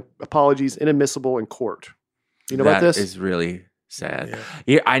 making apologies inadmissible in court. You know about this? That is really sad.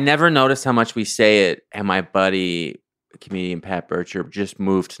 Yeah, I never noticed how much we say it, and my buddy, comedian Pat Bircher, just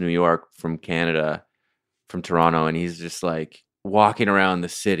moved to New York from Canada, from Toronto, and he's just like walking around the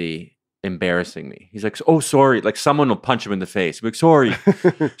city embarrassing me. He's like, oh, sorry. Like someone will punch him in the face. He's like, sorry,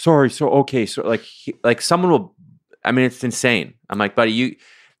 okay. So like someone will, I mean, it's insane. I'm like, buddy,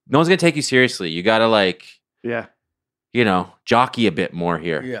 no one's going to take you seriously. You got to jockey a bit more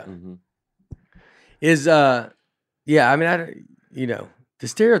here. Yeah. Mm-hmm. I mean, the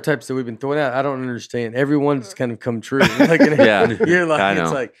stereotypes that we've been throwing out, I don't understand. Everyone's kind of come true. You're like, I know.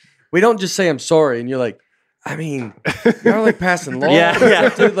 It's like, we don't just say I'm sorry. And you're like, I mean, you're like passing laws. Yeah.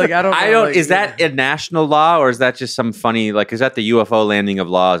 Dude, like, I don't. Like, is that a national law or is that just some funny, is that the UFO landing of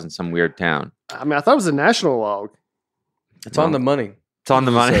laws in some weird town? I mean, I thought it was a national law. It's on the money. It's on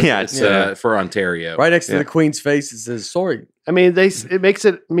the money. It's for Ontario. Right next to the Queen's face, it says sorry. I mean, it makes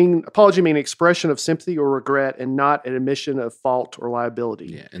it apology mean expression of sympathy or regret and not an admission of fault or liability.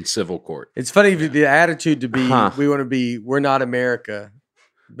 Yeah, in civil court. It's funny the attitude to be we're not America,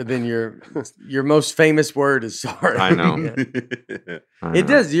 but then your most famous word is sorry. I know. It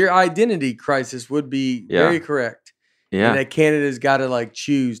does. Your identity crisis would be very correct. Yeah. And that Canada's got to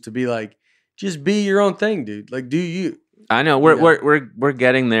choose to be just be your own thing, dude. Do you? I know we're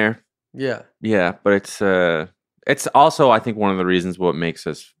getting there. Yeah. Yeah, but it's also, I think, one of the reasons what makes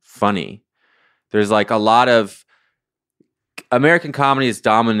us funny. There's a lot of American comedy is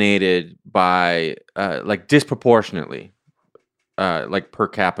dominated by disproportionately, per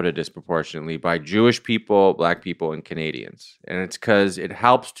capita disproportionately by Jewish people, Black people, and Canadians, and it's because it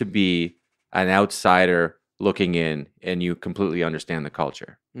helps to be an outsider looking in, and you completely understand the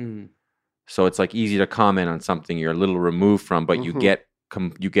culture. Mm. So it's easy to comment on something you're a little removed from, but you get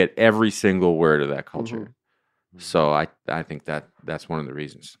every single word of that culture. Mm-hmm. So I think that's one of the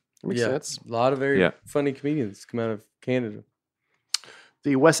reasons. Makes sense. A lot of very funny comedians come out of Canada.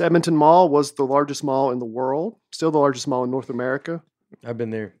 The West Edmonton Mall was the largest mall in the world. Still the largest mall in North America. I've been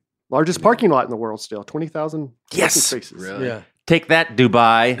there. Largest parking lot in the world still. 20,000 parking spaces. Really? Yeah. Take that,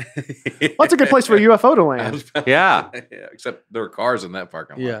 Dubai. Well, that's a good place for a UFO to land. Yeah. Except there were cars in that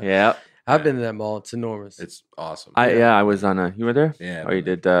parking lot. Yeah. I've been to that mall. It's enormous. It's awesome. I was on you were there? Yeah. Oh, you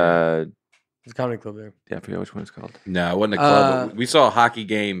did There's a comedy club there. Yeah, I forget which one it's called. No, it wasn't a club. We saw a hockey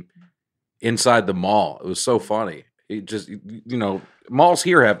game inside the mall. It was so funny. It just, malls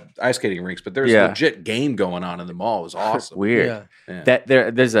here have ice skating rinks, but there's a legit game going on in the mall. It was awesome. Weird. Yeah. That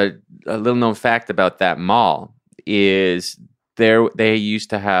there's a little known fact about that mall is they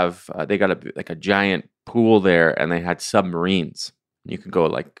used to have they got a giant pool there, and they had submarines. You could go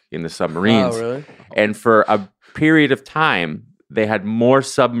like in the submarines. Oh, really? And for a period of time, they had more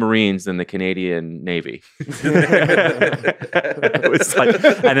submarines than the Canadian Navy. It was like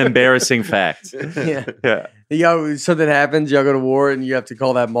an embarrassing fact. Yeah. Something happens, y'all go to war, and you have to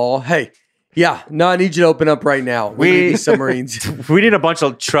call that mall. Hey, I need you to open up right now. We need these submarines. We need a bunch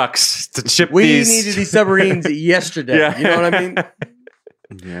of trucks to ship these. We needed these submarines yesterday. Yeah. You know what I mean?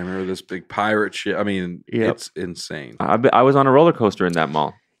 Yeah, I remember this big pirate ship. I mean, it's insane. I was on a roller coaster in that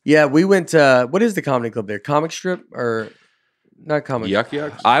mall. Yeah, we went to, what is the comedy club there? Comic Strip or... Not Comic Yuck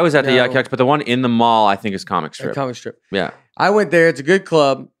Yucks? I was at the Yuck Yucks, but the one in the mall, I think, is Comic Strip. Comic Strip. Yeah. I went there. It's a good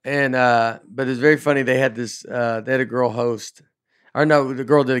club, and but it's very funny. They had this. They had a girl host, or no, the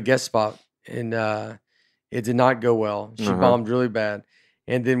girl did a guest spot, and it did not go well. She bombed really bad,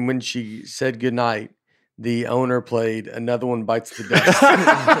 and then when she said goodnight, the owner played Another One Bites the Dust.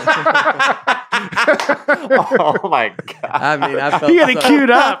 Oh my god! I mean, I felt he had it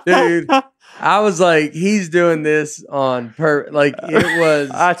queued up, dude. I was like, he's doing this on like it was.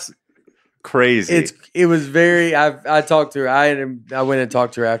 That's crazy. It was very. I talked to her. I went and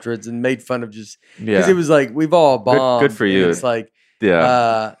talked to her afterwards and made fun of just because it was like we've all bombed. Good for you. It's like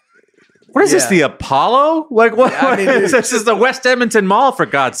what is this? The Apollo? Like what? I mean, this is the West Edmonton Mall for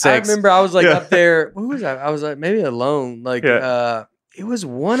God's sakes. I remember I was like up there. What was I was like maybe alone. Like it was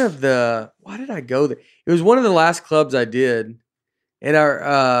one of the. Why did I go there? It was one of the last clubs I did. And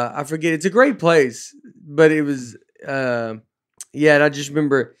I forget, it's a great place, but it was, and I just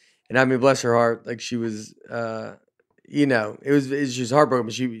remember, and I mean, bless her heart, like she was, she was heartbroken,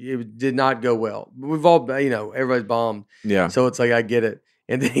 but it did not go well. We've all, everybody's bombed. Yeah. So it's like, I get it.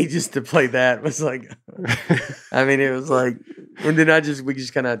 And then he just to play that was like, I mean, it was like, and then we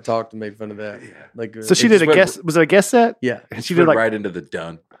just kind of talked and made fun of that. Like, so she did a guest, was it a guest set? Yeah. And she did like right into the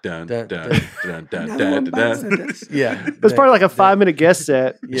dun. Yeah. It was probably like a 5-minute guest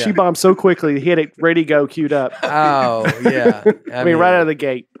set. Yeah. She bombed so quickly, he had it ready to go, queued up. Oh, yeah. I mean, right out of the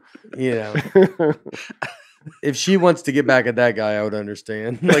gate. If she wants to get back at that guy, I would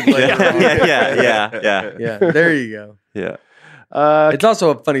understand. Like, yeah. There you go. Yeah. It's also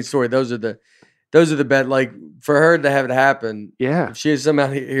a funny story. Those are the bad. Like for her to have it happen. Yeah. If she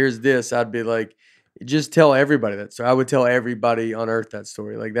somehow hears this, I'd be like, just tell everybody that story. I would tell everybody on earth that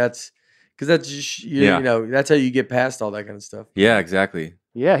story. Like that's because that's just that's how you get past all that kind of stuff. Yeah, exactly.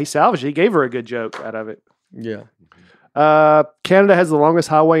 Yeah, he salvaged it. He gave her a good joke out of it. Yeah. Canada has the longest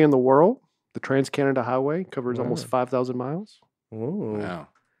highway in the world. The Trans-Canada Highway covers almost 5,000 miles. Oh, wow.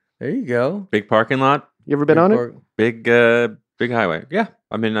 There you go. Big parking lot. You ever been on it? Big highway. Yeah.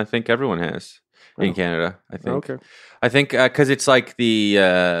 I mean, I think everyone has in Canada. I think. Okay. I think because it's like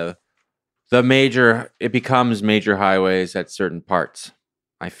it becomes major highways at certain parts,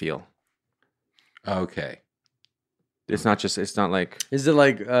 I feel. Okay. It's not like. Is it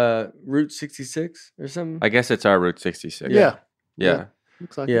like Route 66 or something? I guess it's our Route 66. Yeah.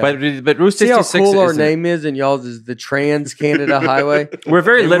 Looks like But Route 66. See how cool our name is, and y'all's is the Trans-Canada Highway. We're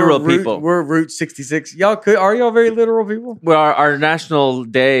very literal people. We're Route 66. Are y'all very literal people? Well, our national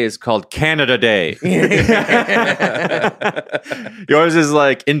day is called Canada Day. Yours is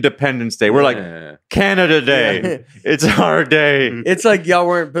like Independence Day. We're like Canada Day. It's our day. It's like y'all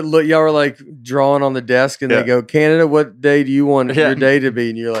were like drawing on the desk, and they go, Canada, what day do you want your day to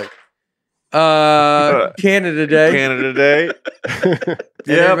be? And you're like, Canada Day. Canada Day.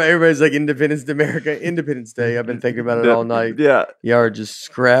 Yeah, everybody's like Independence Day. I've been thinking about it all night. Yeah, y'all are just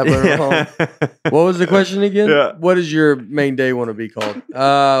scrabbling along. What was the question again? Yeah. What does your main day want to be called?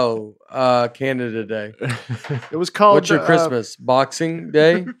 Oh, Canada Day. It was called. What's your Christmas? Boxing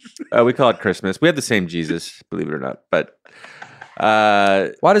Day. We call it Christmas. We have the same Jesus, believe it or not. But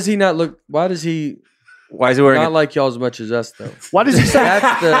why does he not look? Why is he wearing not like y'all as much as us though? Why does he say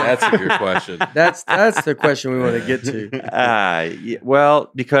that's a good question. That's the question we want to get to. Well,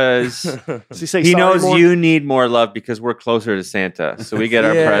 because he knows you need more love because we're closer to Santa, so we get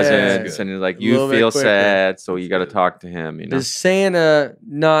our presents, and he's like, you feel sad, so you got to talk to him. Does Santa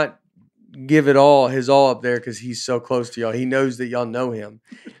not give it all his all up there because he's so close to y'all? He knows that y'all know him.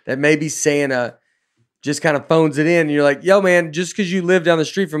 That maybe Santa just kind of phones it in, and you're like, yo, man, just because you live down the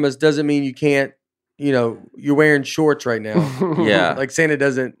street from us doesn't mean you can't. You're wearing shorts right now. Yeah. Like Santa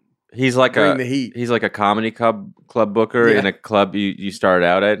doesn't He's like a comedy club booker in a club you started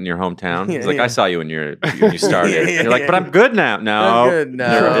out at in your hometown. He's like, I saw you when you started. You're like, but I'm good now. No, good.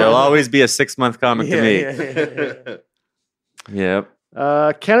 No. There'll always be a 6-month comic to me. Yep.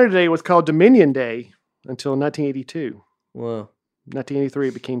 Canada Day was called Dominion Day until 1982. Wow. 1983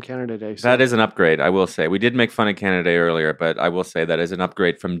 it became Canada Day. So. That is an upgrade, I will say. We did make fun of Canada Day earlier, but I will say that is an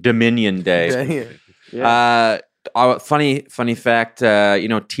upgrade from Dominion Day. Funny fact,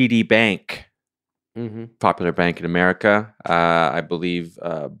 TD Bank, popular bank in America. I believe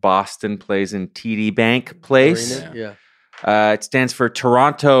Boston plays in TD Bank Place. Yeah. It stands for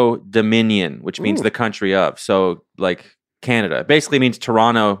Toronto Dominion, which means the country of. So, like Canada. It basically means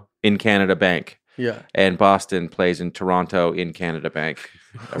Toronto in Canada Bank. Yeah. And Boston plays in Toronto in Canada Bank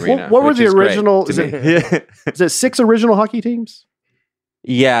Arena. What were the original? Is it 6 original hockey teams?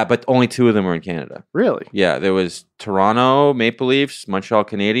 Yeah, but only 2 of them were in Canada. Really? Yeah, there was Toronto Maple Leafs, Montreal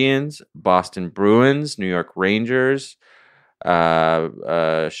Canadiens, Boston Bruins, New York Rangers,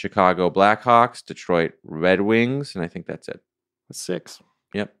 Chicago Blackhawks, Detroit Red Wings, and I think that's it. That's 6.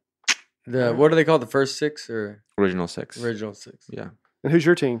 Yep. What are they called? The first 6 or original 6? Original 6. Yeah. And who's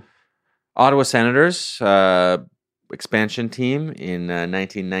your team? Ottawa Senators, expansion team in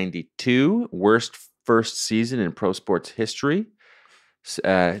 1992. Worst first season in pro sports history.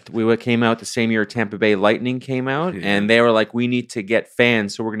 We came out the same year Tampa Bay Lightning came out, and they were like, we need to get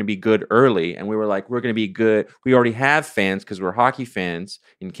fans, so we're going to be good early. And we were like, we're going to be good. We already have fans because we're hockey fans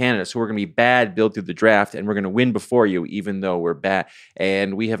in Canada, so we're going to be bad, build through the draft, and we're going to win before you, even though we're bad.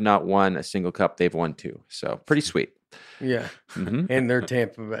 And we have not won a single cup. They've won 2. So pretty sweet. Yeah. And they're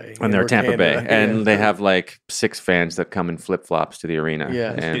Tampa Bay. And they're Tampa Bay. And they have like 6 fans that come in flip-flops to the arena.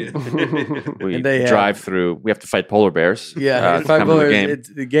 Yeah. And we drive through. We have to fight polar bears. Yeah. Fight polar bears.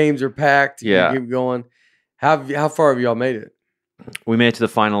 The games are packed. Yeah. You keep going. How far have y'all made it? We made it to the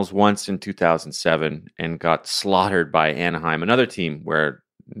finals once in 2007 and got slaughtered by Anaheim, another team where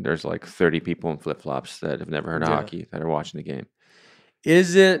there's like 30 people in flip-flops that have never heard of hockey that are watching the game.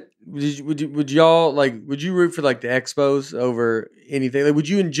 Is it? Would y'all would you root for like the Expos over anything? Like, would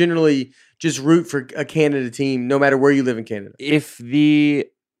you generally just root for a Canada team no matter where you live in Canada? There's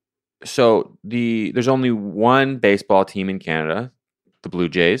only one baseball team in Canada, the Blue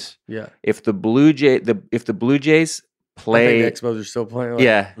Jays. Yeah. If the Blue Jays play, I think the Expos are still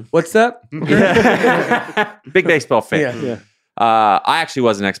playing. What's that? Big baseball fan. Yeah. I actually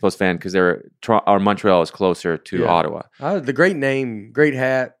was an Expos fan because Montreal is closer to Ottawa. The great name, great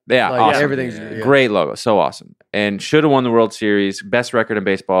hat. Yeah, awesome. Everything's great logo, so awesome. And should have won the World Series, best record in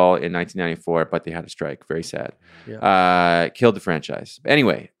baseball in 1994, but they had a strike. Very sad. Yeah. Killed the franchise.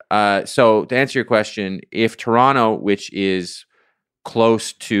 Anyway, so to answer your question, if Toronto, which is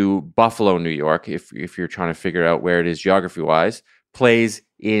close to Buffalo, New York, if you're trying to figure out where it is geography-wise, plays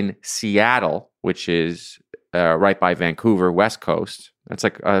in Seattle, which is right by Vancouver, West Coast. That's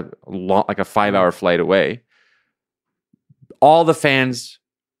like a 5-hour flight away. All the fans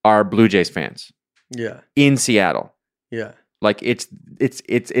are Blue Jays fans. Yeah. In Seattle. Yeah. Like it's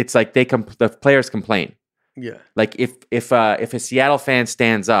like the players complain. Yeah. Like if a Seattle fan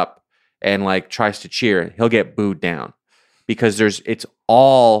stands up and like tries to cheer, he'll get booed down because it's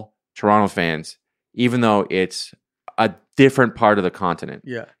all Toronto fans, even though it's a different part of the continent.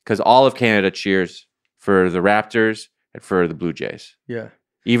 Yeah. Because all of Canada cheers for the Raptors and for the Blue Jays. Yeah.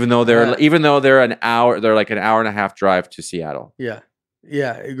 Even though they're an hour, they're like an hour and a half drive to Seattle. Yeah.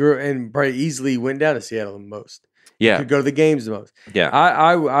 Yeah. It grew and probably easily went down to Seattle the most. Yeah. Could go to the games the most. Yeah.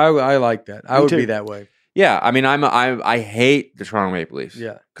 I like that. I would be that way. Yeah. I mean, I hate the Toronto Maple Leafs.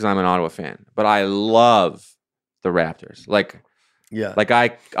 Yeah. Because I'm an Ottawa fan. But I love the Raptors. Like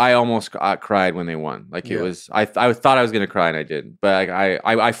I almost cried when they won. Like it was I thought I was gonna cry and I didn't. But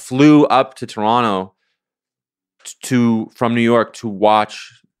I flew up to Toronto from New York to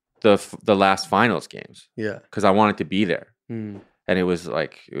watch the last finals games. Yeah. Because I wanted to be there. Mm. And it was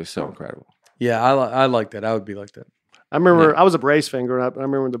so incredible. Yeah, I like that. I would be like that. I remember I was a Braves fan growing up. I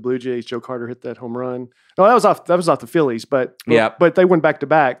remember when the Blue Jays, Joe Carter hit that home run. No, that was off the Phillies, but they went back to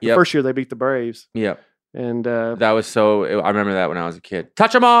back. The first year they beat the Braves. Yep. And that was I remember that when I was a kid.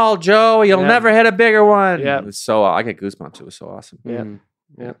 Touch them all, Joe. You'll never hit a bigger one. Yeah. It was so I get goosebumps. It was so awesome. Yeah.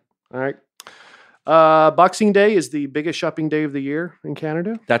 Yeah. All right. Boxing Day is the biggest shopping day of the year in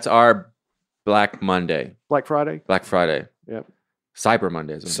Canada. That's our Black Monday. Black Friday. Black Friday. Yep. Cyber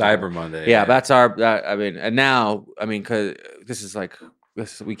Monday. Yeah, that's our. And now,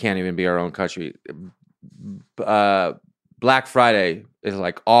 because we can't even be our own country. Black Friday is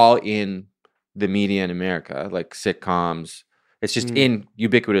like all in the media in America, like sitcoms. It's just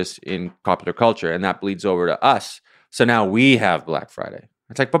ubiquitous in popular culture, and that bleeds over to us. So now we have Black Friday,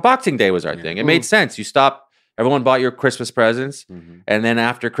 It's like, but Boxing Day was our thing. It made sense. You stop. Everyone bought your Christmas presents, and then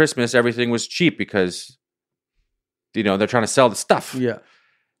after Christmas, everything was cheap because, they're trying to sell the stuff. Yeah,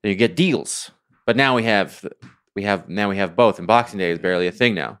 and you get deals. But now we have both, and Boxing Day is barely a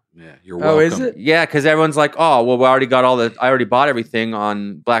thing now. Yeah, you're welcome. Oh, is it? Yeah, because everyone's like, oh, well, I already bought everything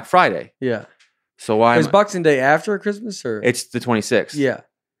on Black Friday. Yeah. So why is Boxing Day after Christmas or? It's the 26th. Yeah.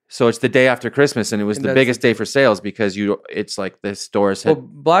 So it's the day after Christmas, and it was the biggest day for sales because it's like the stores had. Well,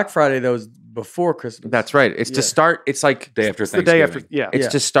 Black Friday though is before Christmas. That's right. It's to start. It's like day after Thanksgiving. The day after. Yeah. It's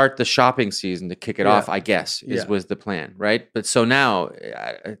to start the shopping season to kick it off. I guess was the plan, right? But so now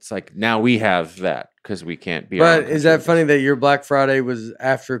it's like now we have that because we can't be. But is that funny that your Black Friday was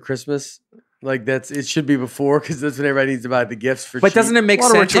after Christmas? Like it should be before because that's when everybody needs to buy the gifts for. But doesn't it make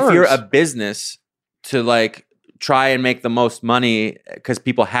sense if you're a business to like try and make the most money because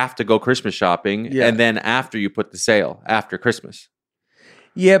people have to go Christmas shopping, and then after you put the sale after Christmas?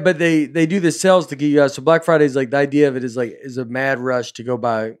 Yeah, but they do the sales to get you out. So Black Friday is like the idea of it is a mad rush to go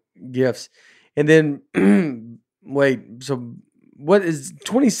buy gifts, and then wait. So what is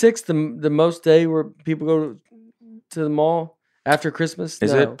 26th the most day where people go to the mall after Christmas?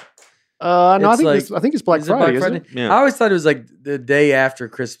 Is it? No, I think it's Black Friday. Isn't it? Yeah. I always thought it was like the day after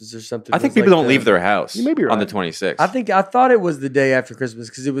Christmas or something. I think people don't leave their house. You may be right. On the 26th. I thought it was the day after Christmas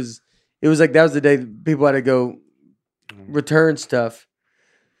because it was like that was the day people had to go return stuff.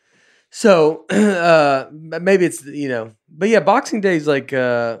 So maybe it's but yeah, Boxing Day is like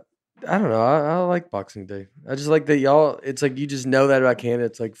I don't know. I like Boxing Day. I just like that y'all. It's like you just know that about Canada.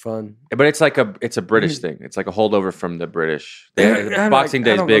 It's like fun. But it's like a British thing. It's like a holdover from the British. Boxing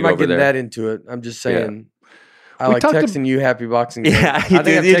Day is big over there. I'm not getting that into it. I'm just saying. I like texting you Happy Boxing Day. Yeah, you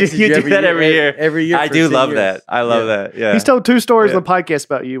do that every year. Every year. I do love that. I love that. Yeah. He's told two stories on the podcast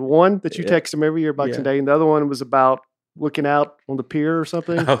about you. One that you text him every year Boxing Day, and the other one was about looking out on the pier or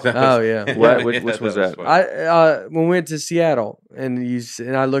something. Yeah. Which was that? When we went to Seattle and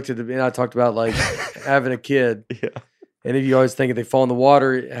I looked at and I talked about like having a kid. Yeah. And if you always think if they fall in the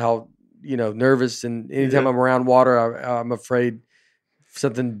water, how nervous, and anytime I'm around water, I'm afraid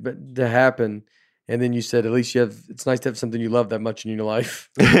something to happen. And then you said, at least it's nice to have something you love that much in your life.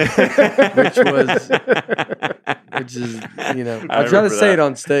 which is, I try to say it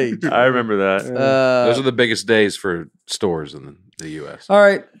on stage. I remember that. Those are the biggest days for stores in the U.S. All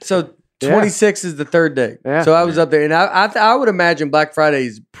right. So 26 is the third day. Yeah. So I was up there. And I would imagine Black Friday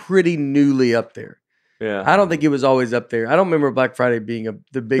is pretty newly up there. Yeah. I don't think it was always up there. I don't remember Black Friday being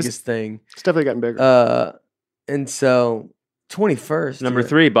the biggest thing. It's definitely gotten bigger. And so 21st. Number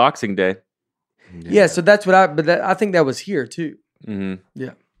 3, Boxing Day. Yeah, so that's what I think that was here too. Mm-hmm.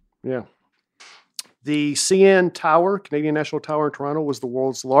 Yeah. The CN Tower, Canadian National Tower in Toronto, was the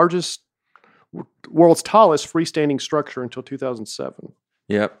world's tallest freestanding structure until 2007.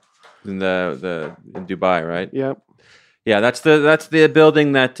 Yep, in Dubai, right? Yep. Yeah, that's the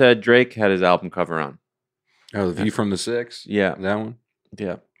building that Drake had his album cover on. Oh, the View from the Six. Yeah, that one.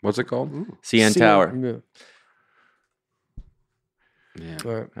 Yeah, what's it called? CN Tower. Yeah.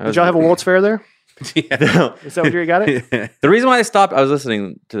 Did y'all have a World's Fair there? Yeah. Is that where you got it? The reason why I was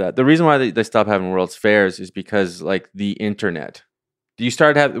listening to that. The reason why they stopped having World's Fairs is because like the internet.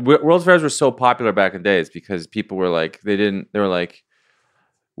 World's Fairs were so popular back in the days because people were like they were like,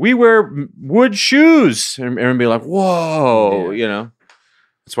 we wear wood shoes, and everyone be like, whoa,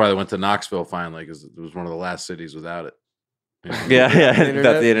 That's why they went to Knoxville finally because it was one of the last cities without it. Yeah,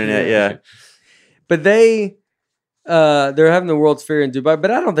 without the internet, yeah. But they're having the World's Fair in Dubai,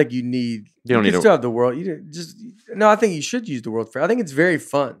 but I don't think you need. You don't need still have the world. I think you should use the World Fair. I think it's very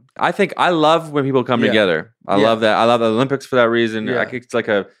fun. I love when people come together. I love that. I love the Olympics for that reason. Yeah. It's like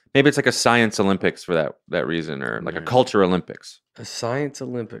a science Olympics for that reason, or like a culture Olympics. A science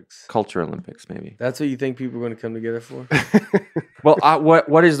Olympics. Culture Olympics, maybe. That's what you think people are going to come together for? Well,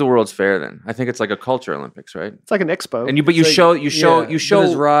 what is the World's Fair then? I think it's like a culture Olympics, right? It's like an expo. And you show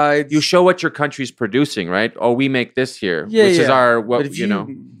rides. You show what your country's producing, right? Oh, we make this here, which is our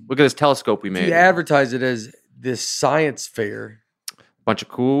Look at this telescope we made. You advertise it as this science fair. A bunch of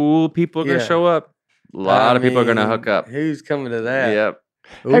cool people are going to show up. A lot of people are going to hook up. Who's coming to that? Yep.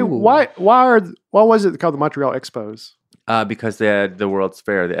 Hey, why was it called the Montreal Expos? Because they had the World's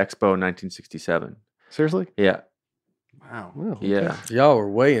Fair, the Expo 1967. Seriously? Yeah. Wow. Okay. Yeah. Y'all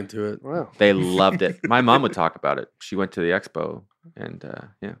were way into it. Wow. They loved it. My mom would talk about it. She went to the Expo, and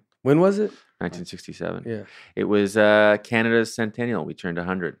yeah. When was it? 1967. Yeah. It was Canada's centennial. We turned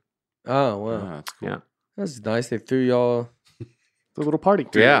 100. Oh, wow. Oh, that's cool. Yeah. That's nice. They threw y'all the little party.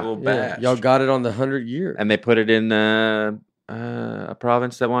 Yeah. A little bash. Y'all got it on the 100 year. And they put it in a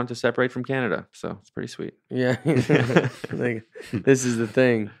province that wanted to separate from Canada. So it's pretty sweet. Yeah. Like, this is the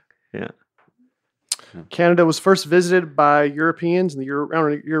thing. Yeah. Canada was first visited by Europeans in the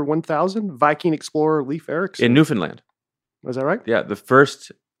around year 1000. Viking explorer Leif Erikson. In Newfoundland. Was that right? Yeah. The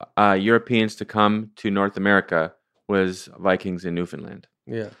first Europeans to come to North America was Vikings in Newfoundland.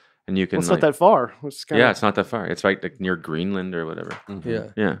 Yeah. And you can. Well, it's not that far. It's not that far. It's right near Greenland or whatever. Mm-hmm. Yeah.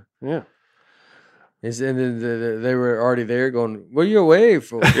 Yeah. Yeah. And then they were already there going, where you away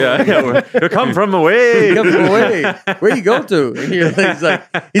from? Yeah. You come from away. You come from away. Where you go to? And he's like,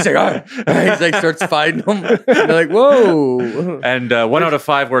 he's like, starts fighting them. And they're like, whoa. And 1 out of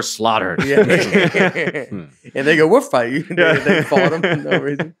 5 were slaughtered. Yeah. And they go, we'll fight you. They fought him for no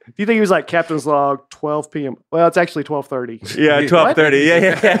reason. Do you think he was like Captain's Log, 12 p.m.? Well, it's actually 12:30. Yeah, 12:30.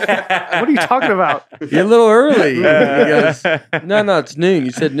 Yeah. What are you talking about? You're a little early. He goes, no, it's noon.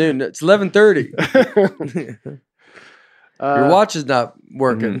 You said noon. It's 11:30. Your watch is not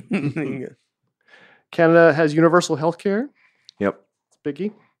working. Mm-hmm. Canada has universal health care. Yep. It's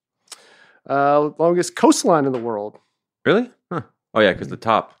biggie. Longest coastline in the world. Really? Huh. Oh, yeah, because the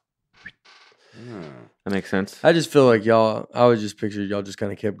top. That makes sense. I just feel like y'all, I was just pictured y'all just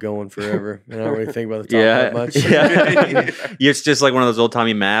kind of kept going forever. And I don't really think about the top that much. Yeah. It's just like one of those old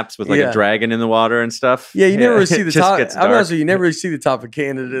timey maps with like a dragon in the water and stuff. Yeah, you never really see the top. I'm honest with you, never really see the top of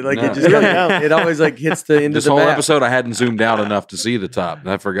Canada. Like it just it always like hits the end of the map. This whole episode I hadn't zoomed out enough to see the top.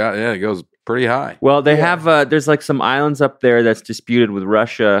 I forgot. Yeah, it goes pretty high. Well, they have there's like some islands up there that's disputed with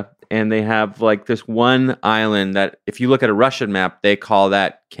Russia. And they have like this one island that if you look at a Russian map, they call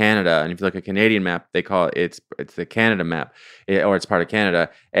that Canada. And if you look at a Canadian map, they call it's the Canada map or it's part of Canada.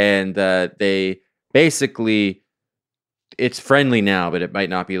 And they basically, it's friendly now, but it might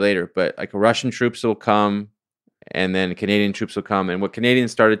not be later. But like Russian troops will come and then Canadian troops will come. And what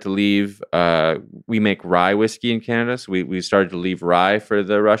Canadians started to leave, we make rye whiskey in Canada. So we started to leave rye for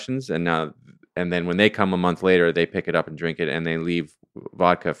the Russians. And then when they come a month later, they pick it up and drink it and they leave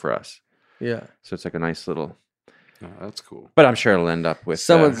vodka for us. Yeah. So it's like a nice little. Oh, that's cool. But I'm sure it'll end up with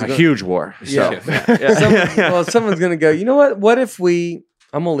a huge war. So. Yeah. Someone's going to go, you know what? What if I'm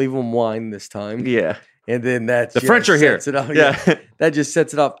going to leave them wine this time? Yeah. And then that the French are here. It off. Yeah. That just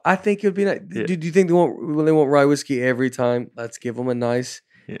sets it off. I think it would be nice. Yeah. Do you think they want rye whiskey every time? Let's give them a nice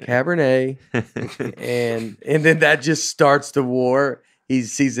Cabernet. and then that just starts the war. He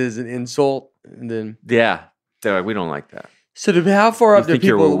sees it as an insult. And then we don't like that. So how far up do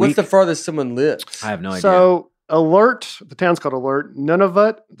people? What's the farthest someone lives? I have no idea. So Alert, the town's called Alert.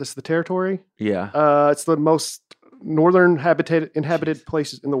 Nunavut, this is the territory. Yeah. It's the most northern inhabited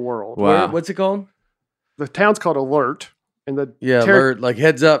places in the world. Wow. What's it called? The town's called Alert. And Alert, like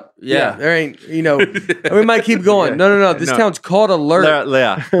heads up. Yeah. There ain't, we might keep going. No. This town's called Alert.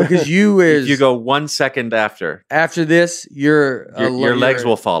 Yeah. Because if you go 1 second after this, your legs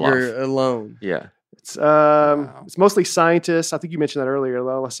will fall off. You're alone. Yeah. It's mostly scientists. I think you mentioned that earlier. A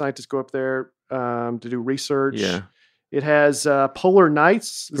lot of scientists go up there to do research. Yeah. It has polar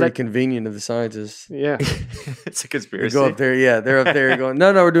nights. Is that convenient of the scientists? Yeah. It's a conspiracy. They go up there. Yeah. They're up there going,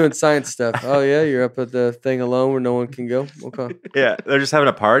 no, we're doing science stuff. Oh, yeah. You're up at the thing alone where no one can go. Okay. Yeah. They're just having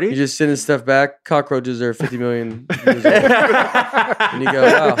a party. You're just sending stuff back. Cockroaches are 50 million years old. And you go,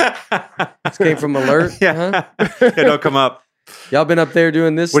 wow. This came from Alert? Yeah. Huh? Don't come up. Y'all been up there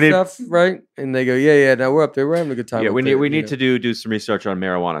doing this stuff, right? And they go, yeah. Now we're up there. We're having a good time. Yeah, we need to do some research on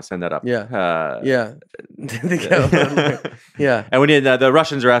marijuana. Send that up. Yeah, yeah. They go, yeah. And we need the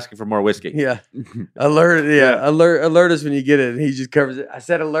Russians are asking for more whiskey. Yeah, alert. Yeah, alert us when you get it. And he just covers it. I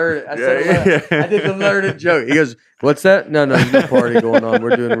said alert. I did the alerted joke. He goes, "What's that? No, there's no party going on.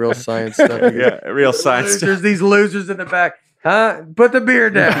 We're doing real science stuff." Goes, real science. There's these losers in the back. Huh? Put the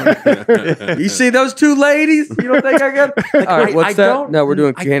beer down. You see those two ladies? You don't think I got? All right, what's that? No, we're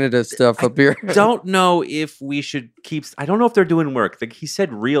doing Canada stuff up here. Don't know if we should keep. I don't know if they're doing work. He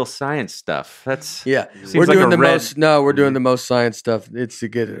said real science stuff. That's We're doing the most. No, we're doing the most science stuff. It's to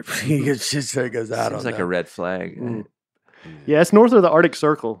get it. It's just so it goes out. Seems like a red flag. Yeah, it's north of the Arctic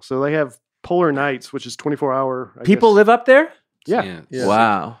Circle, so they have polar nights, which is 24-hour. People live up there. Yeah.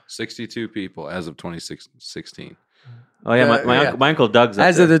 Wow. 62 people as of 2016. Oh yeah, my uncle Doug's up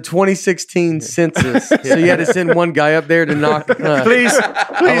as there. of the 2016 census. So you had to send one guy up there to knock. Please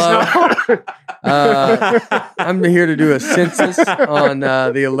no. I'm here to do a census on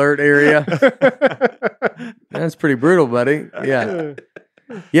the Alert area. That's pretty brutal, buddy. Yeah.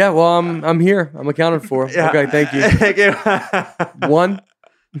 Yeah. Well, I'm here. I'm accounted for. Yeah. Okay. Thank you. Thank you. One.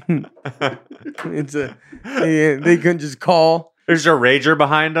 They couldn't just call. There's a rager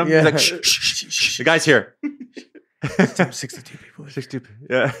behind him. Yeah. He's like, shh. The guy's here. 62 people. 62.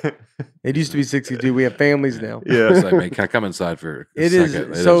 Yeah. It used to be 62. We have families now. Yeah. It's like, man, can I come inside for a second?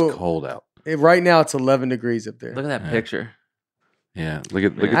 It is cold out. Right now, it's 11 degrees up there. Look at that picture. Yeah. Look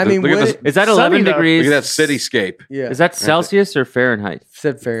at is that 11 degrees? Look at that cityscape. Yeah. Is that Celsius or Fahrenheit?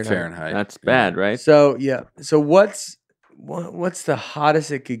 Said Fahrenheit. Fahrenheit. That's bad, right? So, yeah. So, what's the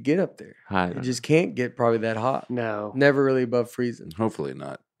hottest it could get up there? It just can't get probably that hot. No. Never really above freezing. Hopefully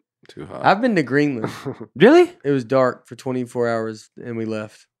not too hot. I've been to Greenland. Really? It was dark for 24 hours and we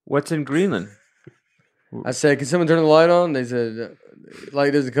left. What's in Greenland? I said, "Can someone turn the light on?" They said,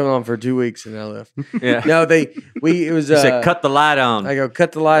 "Light doesn't come on for 2 weeks," and I left. Yeah. No, it was. You said, "Cut the light on." I go,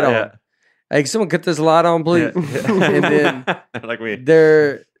 "Cut the light on." Hey, someone cut this light on, please. Yeah. And then like me,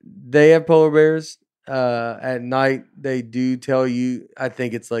 they have polar bears. At night, they do tell you. I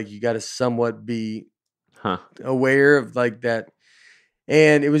think it's like you got to somewhat be aware of like that.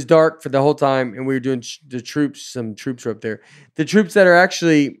 And it was dark for the whole time, and we were doing the troops. Some troops were up there. The troops that are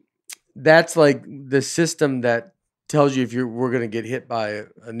actually. That's like the system that tells you if we're going to get hit by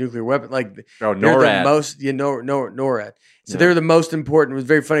a nuclear weapon. Like NORAD. NORAD. So they're the most important. It was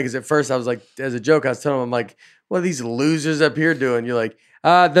very funny because at first I was like, as a joke, I was telling them, I'm like, what are these losers up here doing? You're like,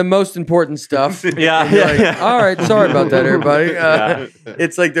 the most important stuff. Yeah. And you're like, all right, sorry about that, everybody.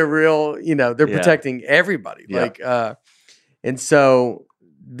 It's like they're real, they're protecting everybody. Yeah. Like, and so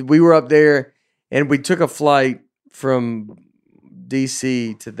we were up there and we took a flight from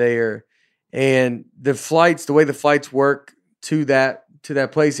DC to there, and the way the flights work to that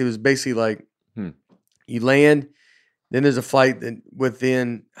place, it was basically like you land, then there's a flight that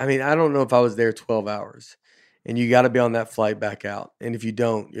within, I don't know if I was there 12 hours, and you got to be on that flight back out, and if you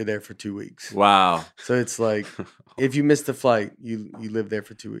don't, you're there for 2 weeks. Wow. So it's like if you miss the flight, you live there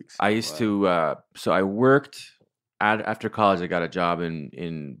for 2 weeks. I used to so I worked after college. I got a job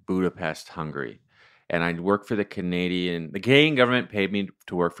in Budapest, Hungary. And I worked for the Canadian government paid me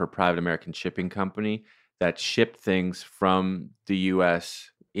to work for a private American shipping company that shipped things from the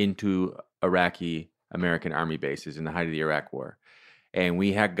U.S. into Iraqi American army bases in the height of the Iraq War. And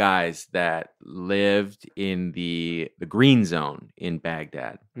we had guys that lived in the green zone in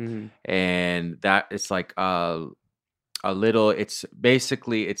Baghdad. Mm-hmm. And that it's like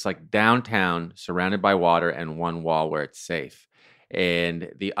it's like downtown surrounded by water and one wall where it's safe.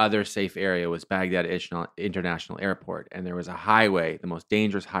 And the other safe area was Baghdad International Airport. And there was a highway, the most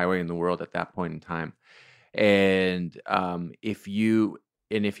dangerous highway in the world at that point in time. And if you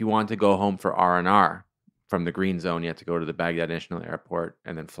wanted to go home for R&R from the green zone, you had to go to the Baghdad International Airport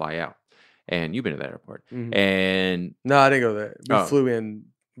and then fly out. And you've been to that airport. Mm-hmm. And no, I didn't go there. We flew in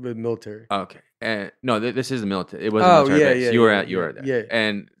with military. Okay. No, this is the military. It wasn't military base. Yeah, you were there. Yeah.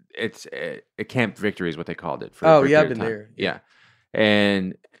 And it's Camp Victory is what they called it. I've been there. Yeah.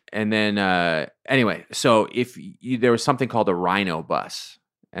 And then anyway, so if there was something called a Rhino bus,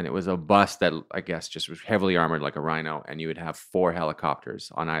 and it was a bus that I guess just was heavily armored like a Rhino, and you would have 4 helicopters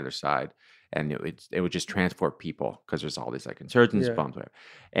on either side, and it would just transport people because there's all these like insurgents, bombs, whatever.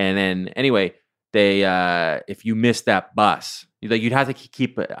 And then anyway, they if you missed that bus, you'd have to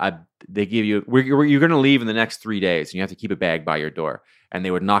keep they give you you're going to leave in the next 3 days, and you have to keep a bag by your door. And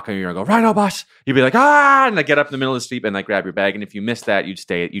they would knock on your door and go, "Rhino bus." You'd be like, "Ah!" And get up in the middle of the sleep and grab your bag. And if you miss that, you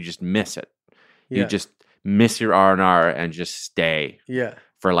just miss it. You just miss your R&R and just stay. Yeah.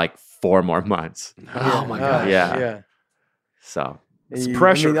 For like 4 more months. Oh my gosh. Yeah. So it's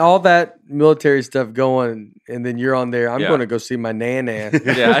pressure. All that military stuff going, and then you're on there. I'm going to go see my nana.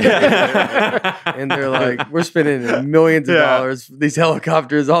 Yeah. And they're like, "We're spending millions of dollars for these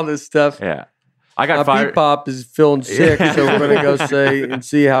helicopters, all this stuff." Yeah. I got my fired. Beep Bop is feeling sick, so we're gonna go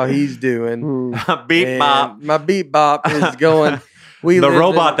see how he's doing. Beep Bop. My Beep Bop is going. The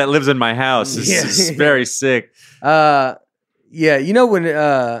robot that lives in my house is very sick. When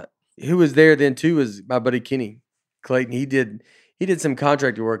who was there then too was my buddy Kenny Clayton. He did some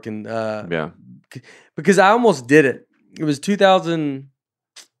contractor work and because I almost did it. It was 2000.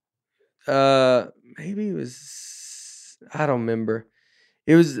 Maybe it was. I don't remember.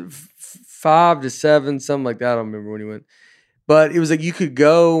 It was 5 to 7, something like that. I don't remember when he went, but it was like you could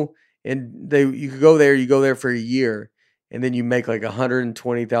go there. You go there for a year, and then you make like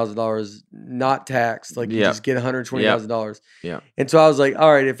 $120,000, not taxed. Like you just get $120,000. Yeah. And so I was like,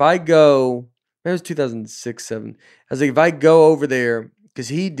 all right, if I go, it was 2006, 7. I was like, if I go over there, because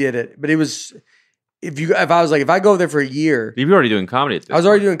he did it, but it was. If I go there for a year, you'd be already doing comedy. At this I was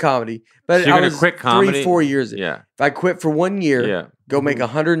already doing comedy, but so you're I gonna was quit comedy 3-4 years. Yeah. If I quit for 1 year, go make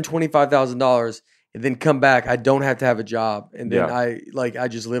 $125,000, and then come back, I don't have to have a job, and then I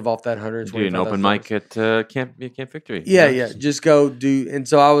just live off that $125,000. Do an open mic at Camp Victory. Yeah. Just go do. And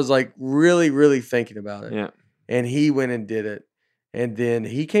so I was like really, really thinking about it. Yeah. and he went and did it, and then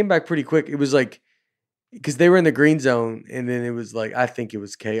he came back pretty quick. It was like because they were in the green zone, and then it was like I think it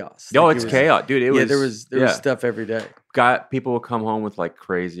was chaos. No, like it's chaos, dude. It was there was stuff every day. People would come home with like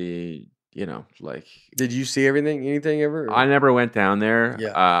crazy. Like. Did you see anything ever? I never went down there.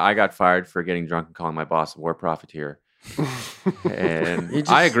 Yeah. I got fired for getting drunk and calling my boss a war profiteer. And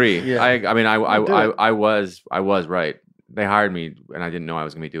I agree. Yeah. I mean, I was right. They hired me, and I didn't know I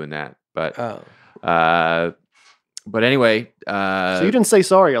was going to be doing that. But, but anyway. So you didn't say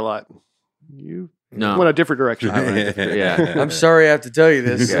sorry a lot. You went a different direction. Yeah. I'm sorry I have to tell you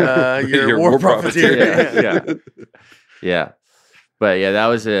this. You're a war profiteer. Yeah. But yeah, that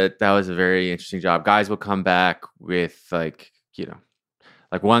was a very interesting job. Guys will come back with like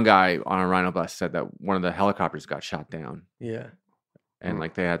one guy on a Rhino bus said that one of the helicopters got shot down. Yeah. And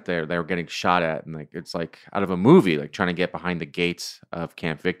like they were getting shot at, and like it's like out of a movie, like trying to get behind the gates of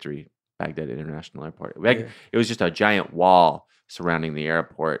Camp Victory, Baghdad International Airport. It was just a giant wall surrounding the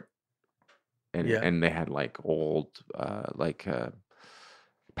airport, and they had like old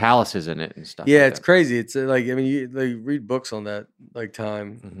palaces in it and stuff. Yeah, like it's that. crazy. It's like you read books on that like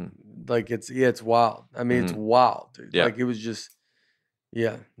time. Mm-hmm. Like it's wild. I mean, it's wild, dude. Yeah. Like it was just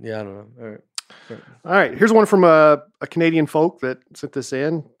I don't know. All right. Here's one from a Canadian folk that sent this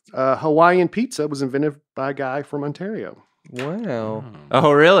in. Hawaiian pizza was invented by a guy from Ontario. Wow.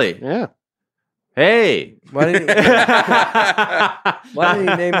 Oh, really? Yeah. Hey. Why didn't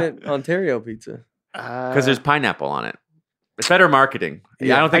he name it Ontario pizza? Because there's pineapple on it. It's better marketing.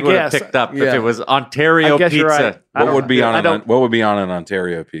 Yeah, I don't think it would have picked up if it was Ontario guess pizza. you're right. What would be on an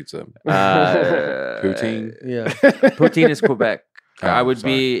Ontario pizza? Poutine. Yeah. Poutine is Quebec. Oh, I would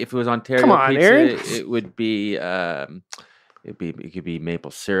sorry. be if it was Ontario Come on, pizza. Aaron. It would be. It could be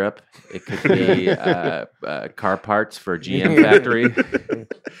maple syrup. It could be car parts for GM factory.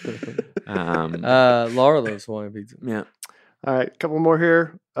 Laura loves Hawaiian pizza. Yeah. All right, a couple more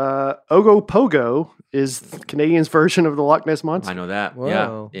here. Ogo Pogo is the Canadian's version of the Loch Ness Monster. I know that.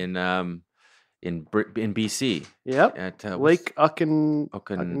 Wow. Yeah. In BC. Yep. At Lake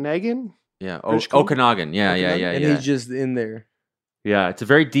Okanagan. Yeah. British Okanagan. Yeah. And he's just in there. Yeah, it's a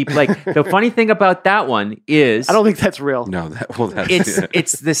very deep lake. The funny thing about that one is I don't think that's real. No, that's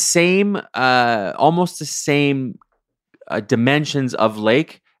it's the same, almost the same dimensions of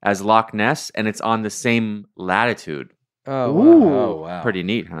lake as Loch Ness, and it's on the same latitude. Oh, Ooh. wow. Pretty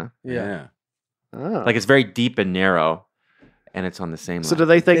neat, huh? Yeah. Oh. Like it's very deep and narrow, and it's on the same. So do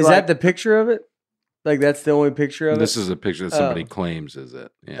they think Is that the picture of it? Like that's the only picture of it? This is a picture that somebody claims is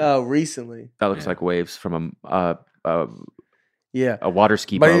it. Yeah. Oh, recently. That looks like waves from a water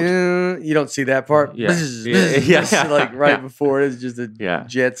ski But boat. you don't see that part. Yeah. Just like right before it is just a Yeah.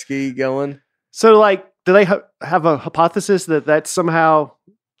 jet ski going. So, like, do they have a hypothesis that somehow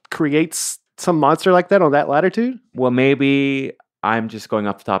creates some monster like that on that latitude? Well, maybe I'm just going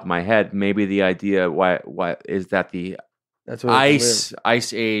off the top of my head. Maybe the idea why is that That's what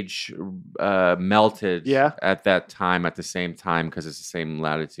ice age melted Yeah. at that time at the same time because it's the same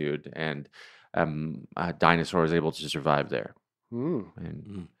latitude, and a dinosaur is able to survive there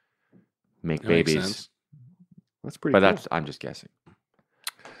and make That makes babies. sense. That's pretty. But cool. I'm just guessing.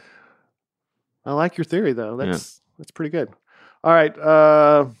 I like your theory though. That's pretty good. All right,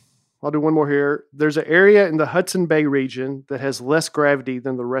 I'll do one more here. There's an area in the Hudson Bay region that has less gravity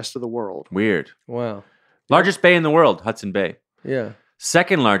than the rest of the world. Weird. Wow. Largest bay in the world, Hudson Bay. Yeah.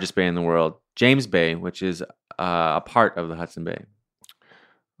 Second largest bay in the world, James Bay, which is a part of the Hudson Bay.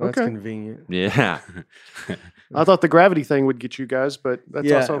 That's Okay. convenient. Yeah. I thought the gravity thing would get you guys, but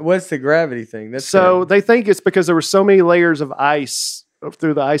that's also What's the gravity thing? That's so they think it's because there were so many layers of ice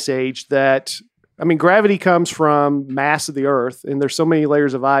through the ice age that gravity comes from mass of the Earth, and there's so many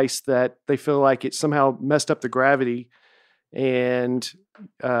layers of ice that they feel like it somehow messed up the gravity, and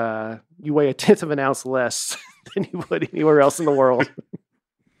you weigh 1/10 of an ounce less than you would anywhere else in the world.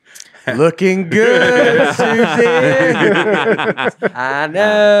 looking good, Susie. I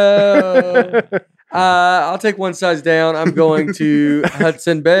know. I'll take one size down. I'm going to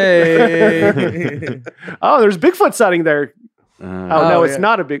Hudson Bay. Oh, there's Bigfoot sighting there. No, it's yeah.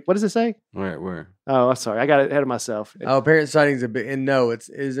 not a big. What does it say? Where? Oh, I'm sorry, I got it ahead of myself. Apparent sightings of and no, it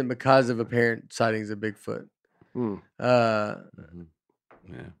isn't because of apparent sightings of Bigfoot. Hmm. Yeah.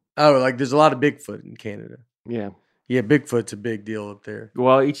 Oh, like there's a lot of Bigfoot in Canada. Yeah. Yeah, Bigfoot's a big deal up there.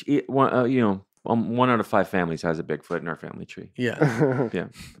 Well, one out of 5 families has a Bigfoot in our family tree. Yeah, Yeah.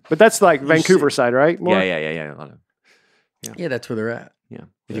 But that's like Vancouver side, right? More? Yeah. A lot of. yeah, that's where they're at. Yeah.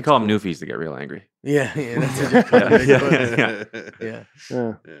 If you call them newfies, they get real angry. Yeah, that's a good call. Bigfoot. Yeah.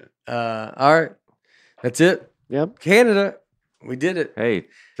 Yeah. All right, that's it. Yep. Canada, we did it. Hey,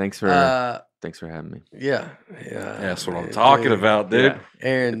 thanks for. Thanks for having me. Yeah. That's what I'm talking about, dude. Yeah.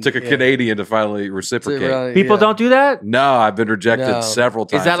 Aaron, It took a Canadian to finally reciprocate. People don't do that? No, I've been rejected No. several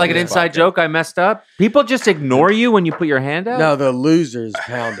times. Is that like on an this inside podcast. joke I messed up? People just ignore you when you put your hand out? No, the losers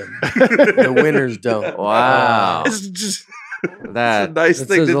pound them. The winners don't. Wow. It's just That it's a nice That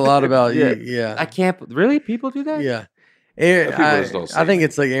thing says to a lot do. about Yeah. you. Yeah. I can't. Really? People do that? Yeah. Aaron, People just don't say I think that.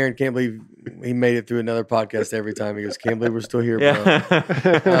 it's like Aaron can't believe he made it through another podcast every time. He goes, can't believe we're still here, bro.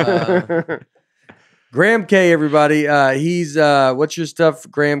 Yeah. Graham K, everybody. He's what's your stuff?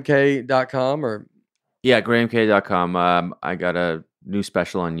 GrahamK.com or Yeah, GrahamK.com. I got a new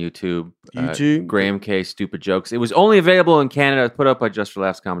special on YouTube. YouTube? Graham K Stupid Jokes. It was only available in Canada. It was put up by Just for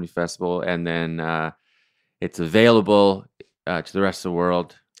Laughs Comedy Festival, and then it's available to the rest of the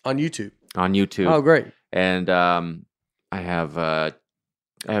world on YouTube. on YouTube. Oh, great. And I have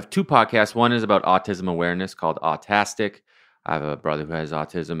two podcasts. One is about autism awareness called Autastic. I have a brother who has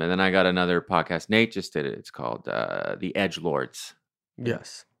autism, and then I got another podcast. Nate just did it. It's called The Edgelords.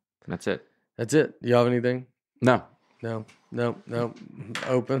 Yes. That's it. That's it. You have anything? No. No.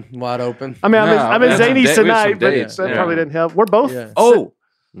 Open. Wide open. I mean, I'm in we have some Zany's we have some tonight, but dates. that Yeah. probably didn't help. We're both. Yeah. Oh,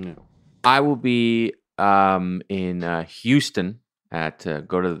 Yeah. I will be in Houston at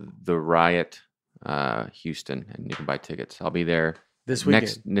go to the Riot Houston, and you can buy tickets. I'll be there This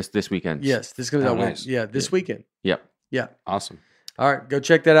weekend. this weekend. Yes. This comes Oh, out. nice. Yeah. This weekend. Yep. Yeah. Awesome. All right. Go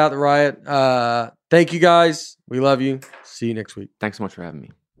check that out. The Riot. Thank you guys. We love you. See you next week. Thanks so much for having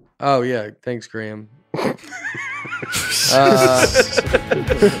me. Oh yeah. Thanks, Graham.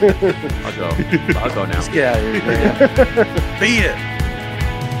 I'll go now. Let's get out of here, Graham. Beat it.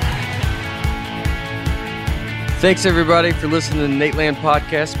 Thanks everybody for listening to the Nateland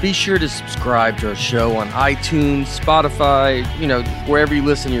podcast. Be sure to subscribe to our show on iTunes, Spotify, wherever you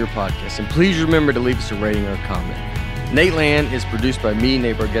listen to your podcast. And please remember to leave us a rating or a comment. Nateland is produced by me,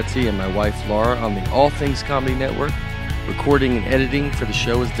 Nate Bargatze, and my wife Laura on the All Things Comedy Network. Recording and editing for the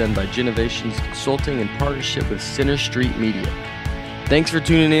show is done by Genovations Consulting in partnership with Center Street Media. Thanks for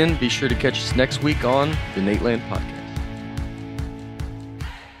tuning in. Be sure to catch us next week on the Nateland podcast.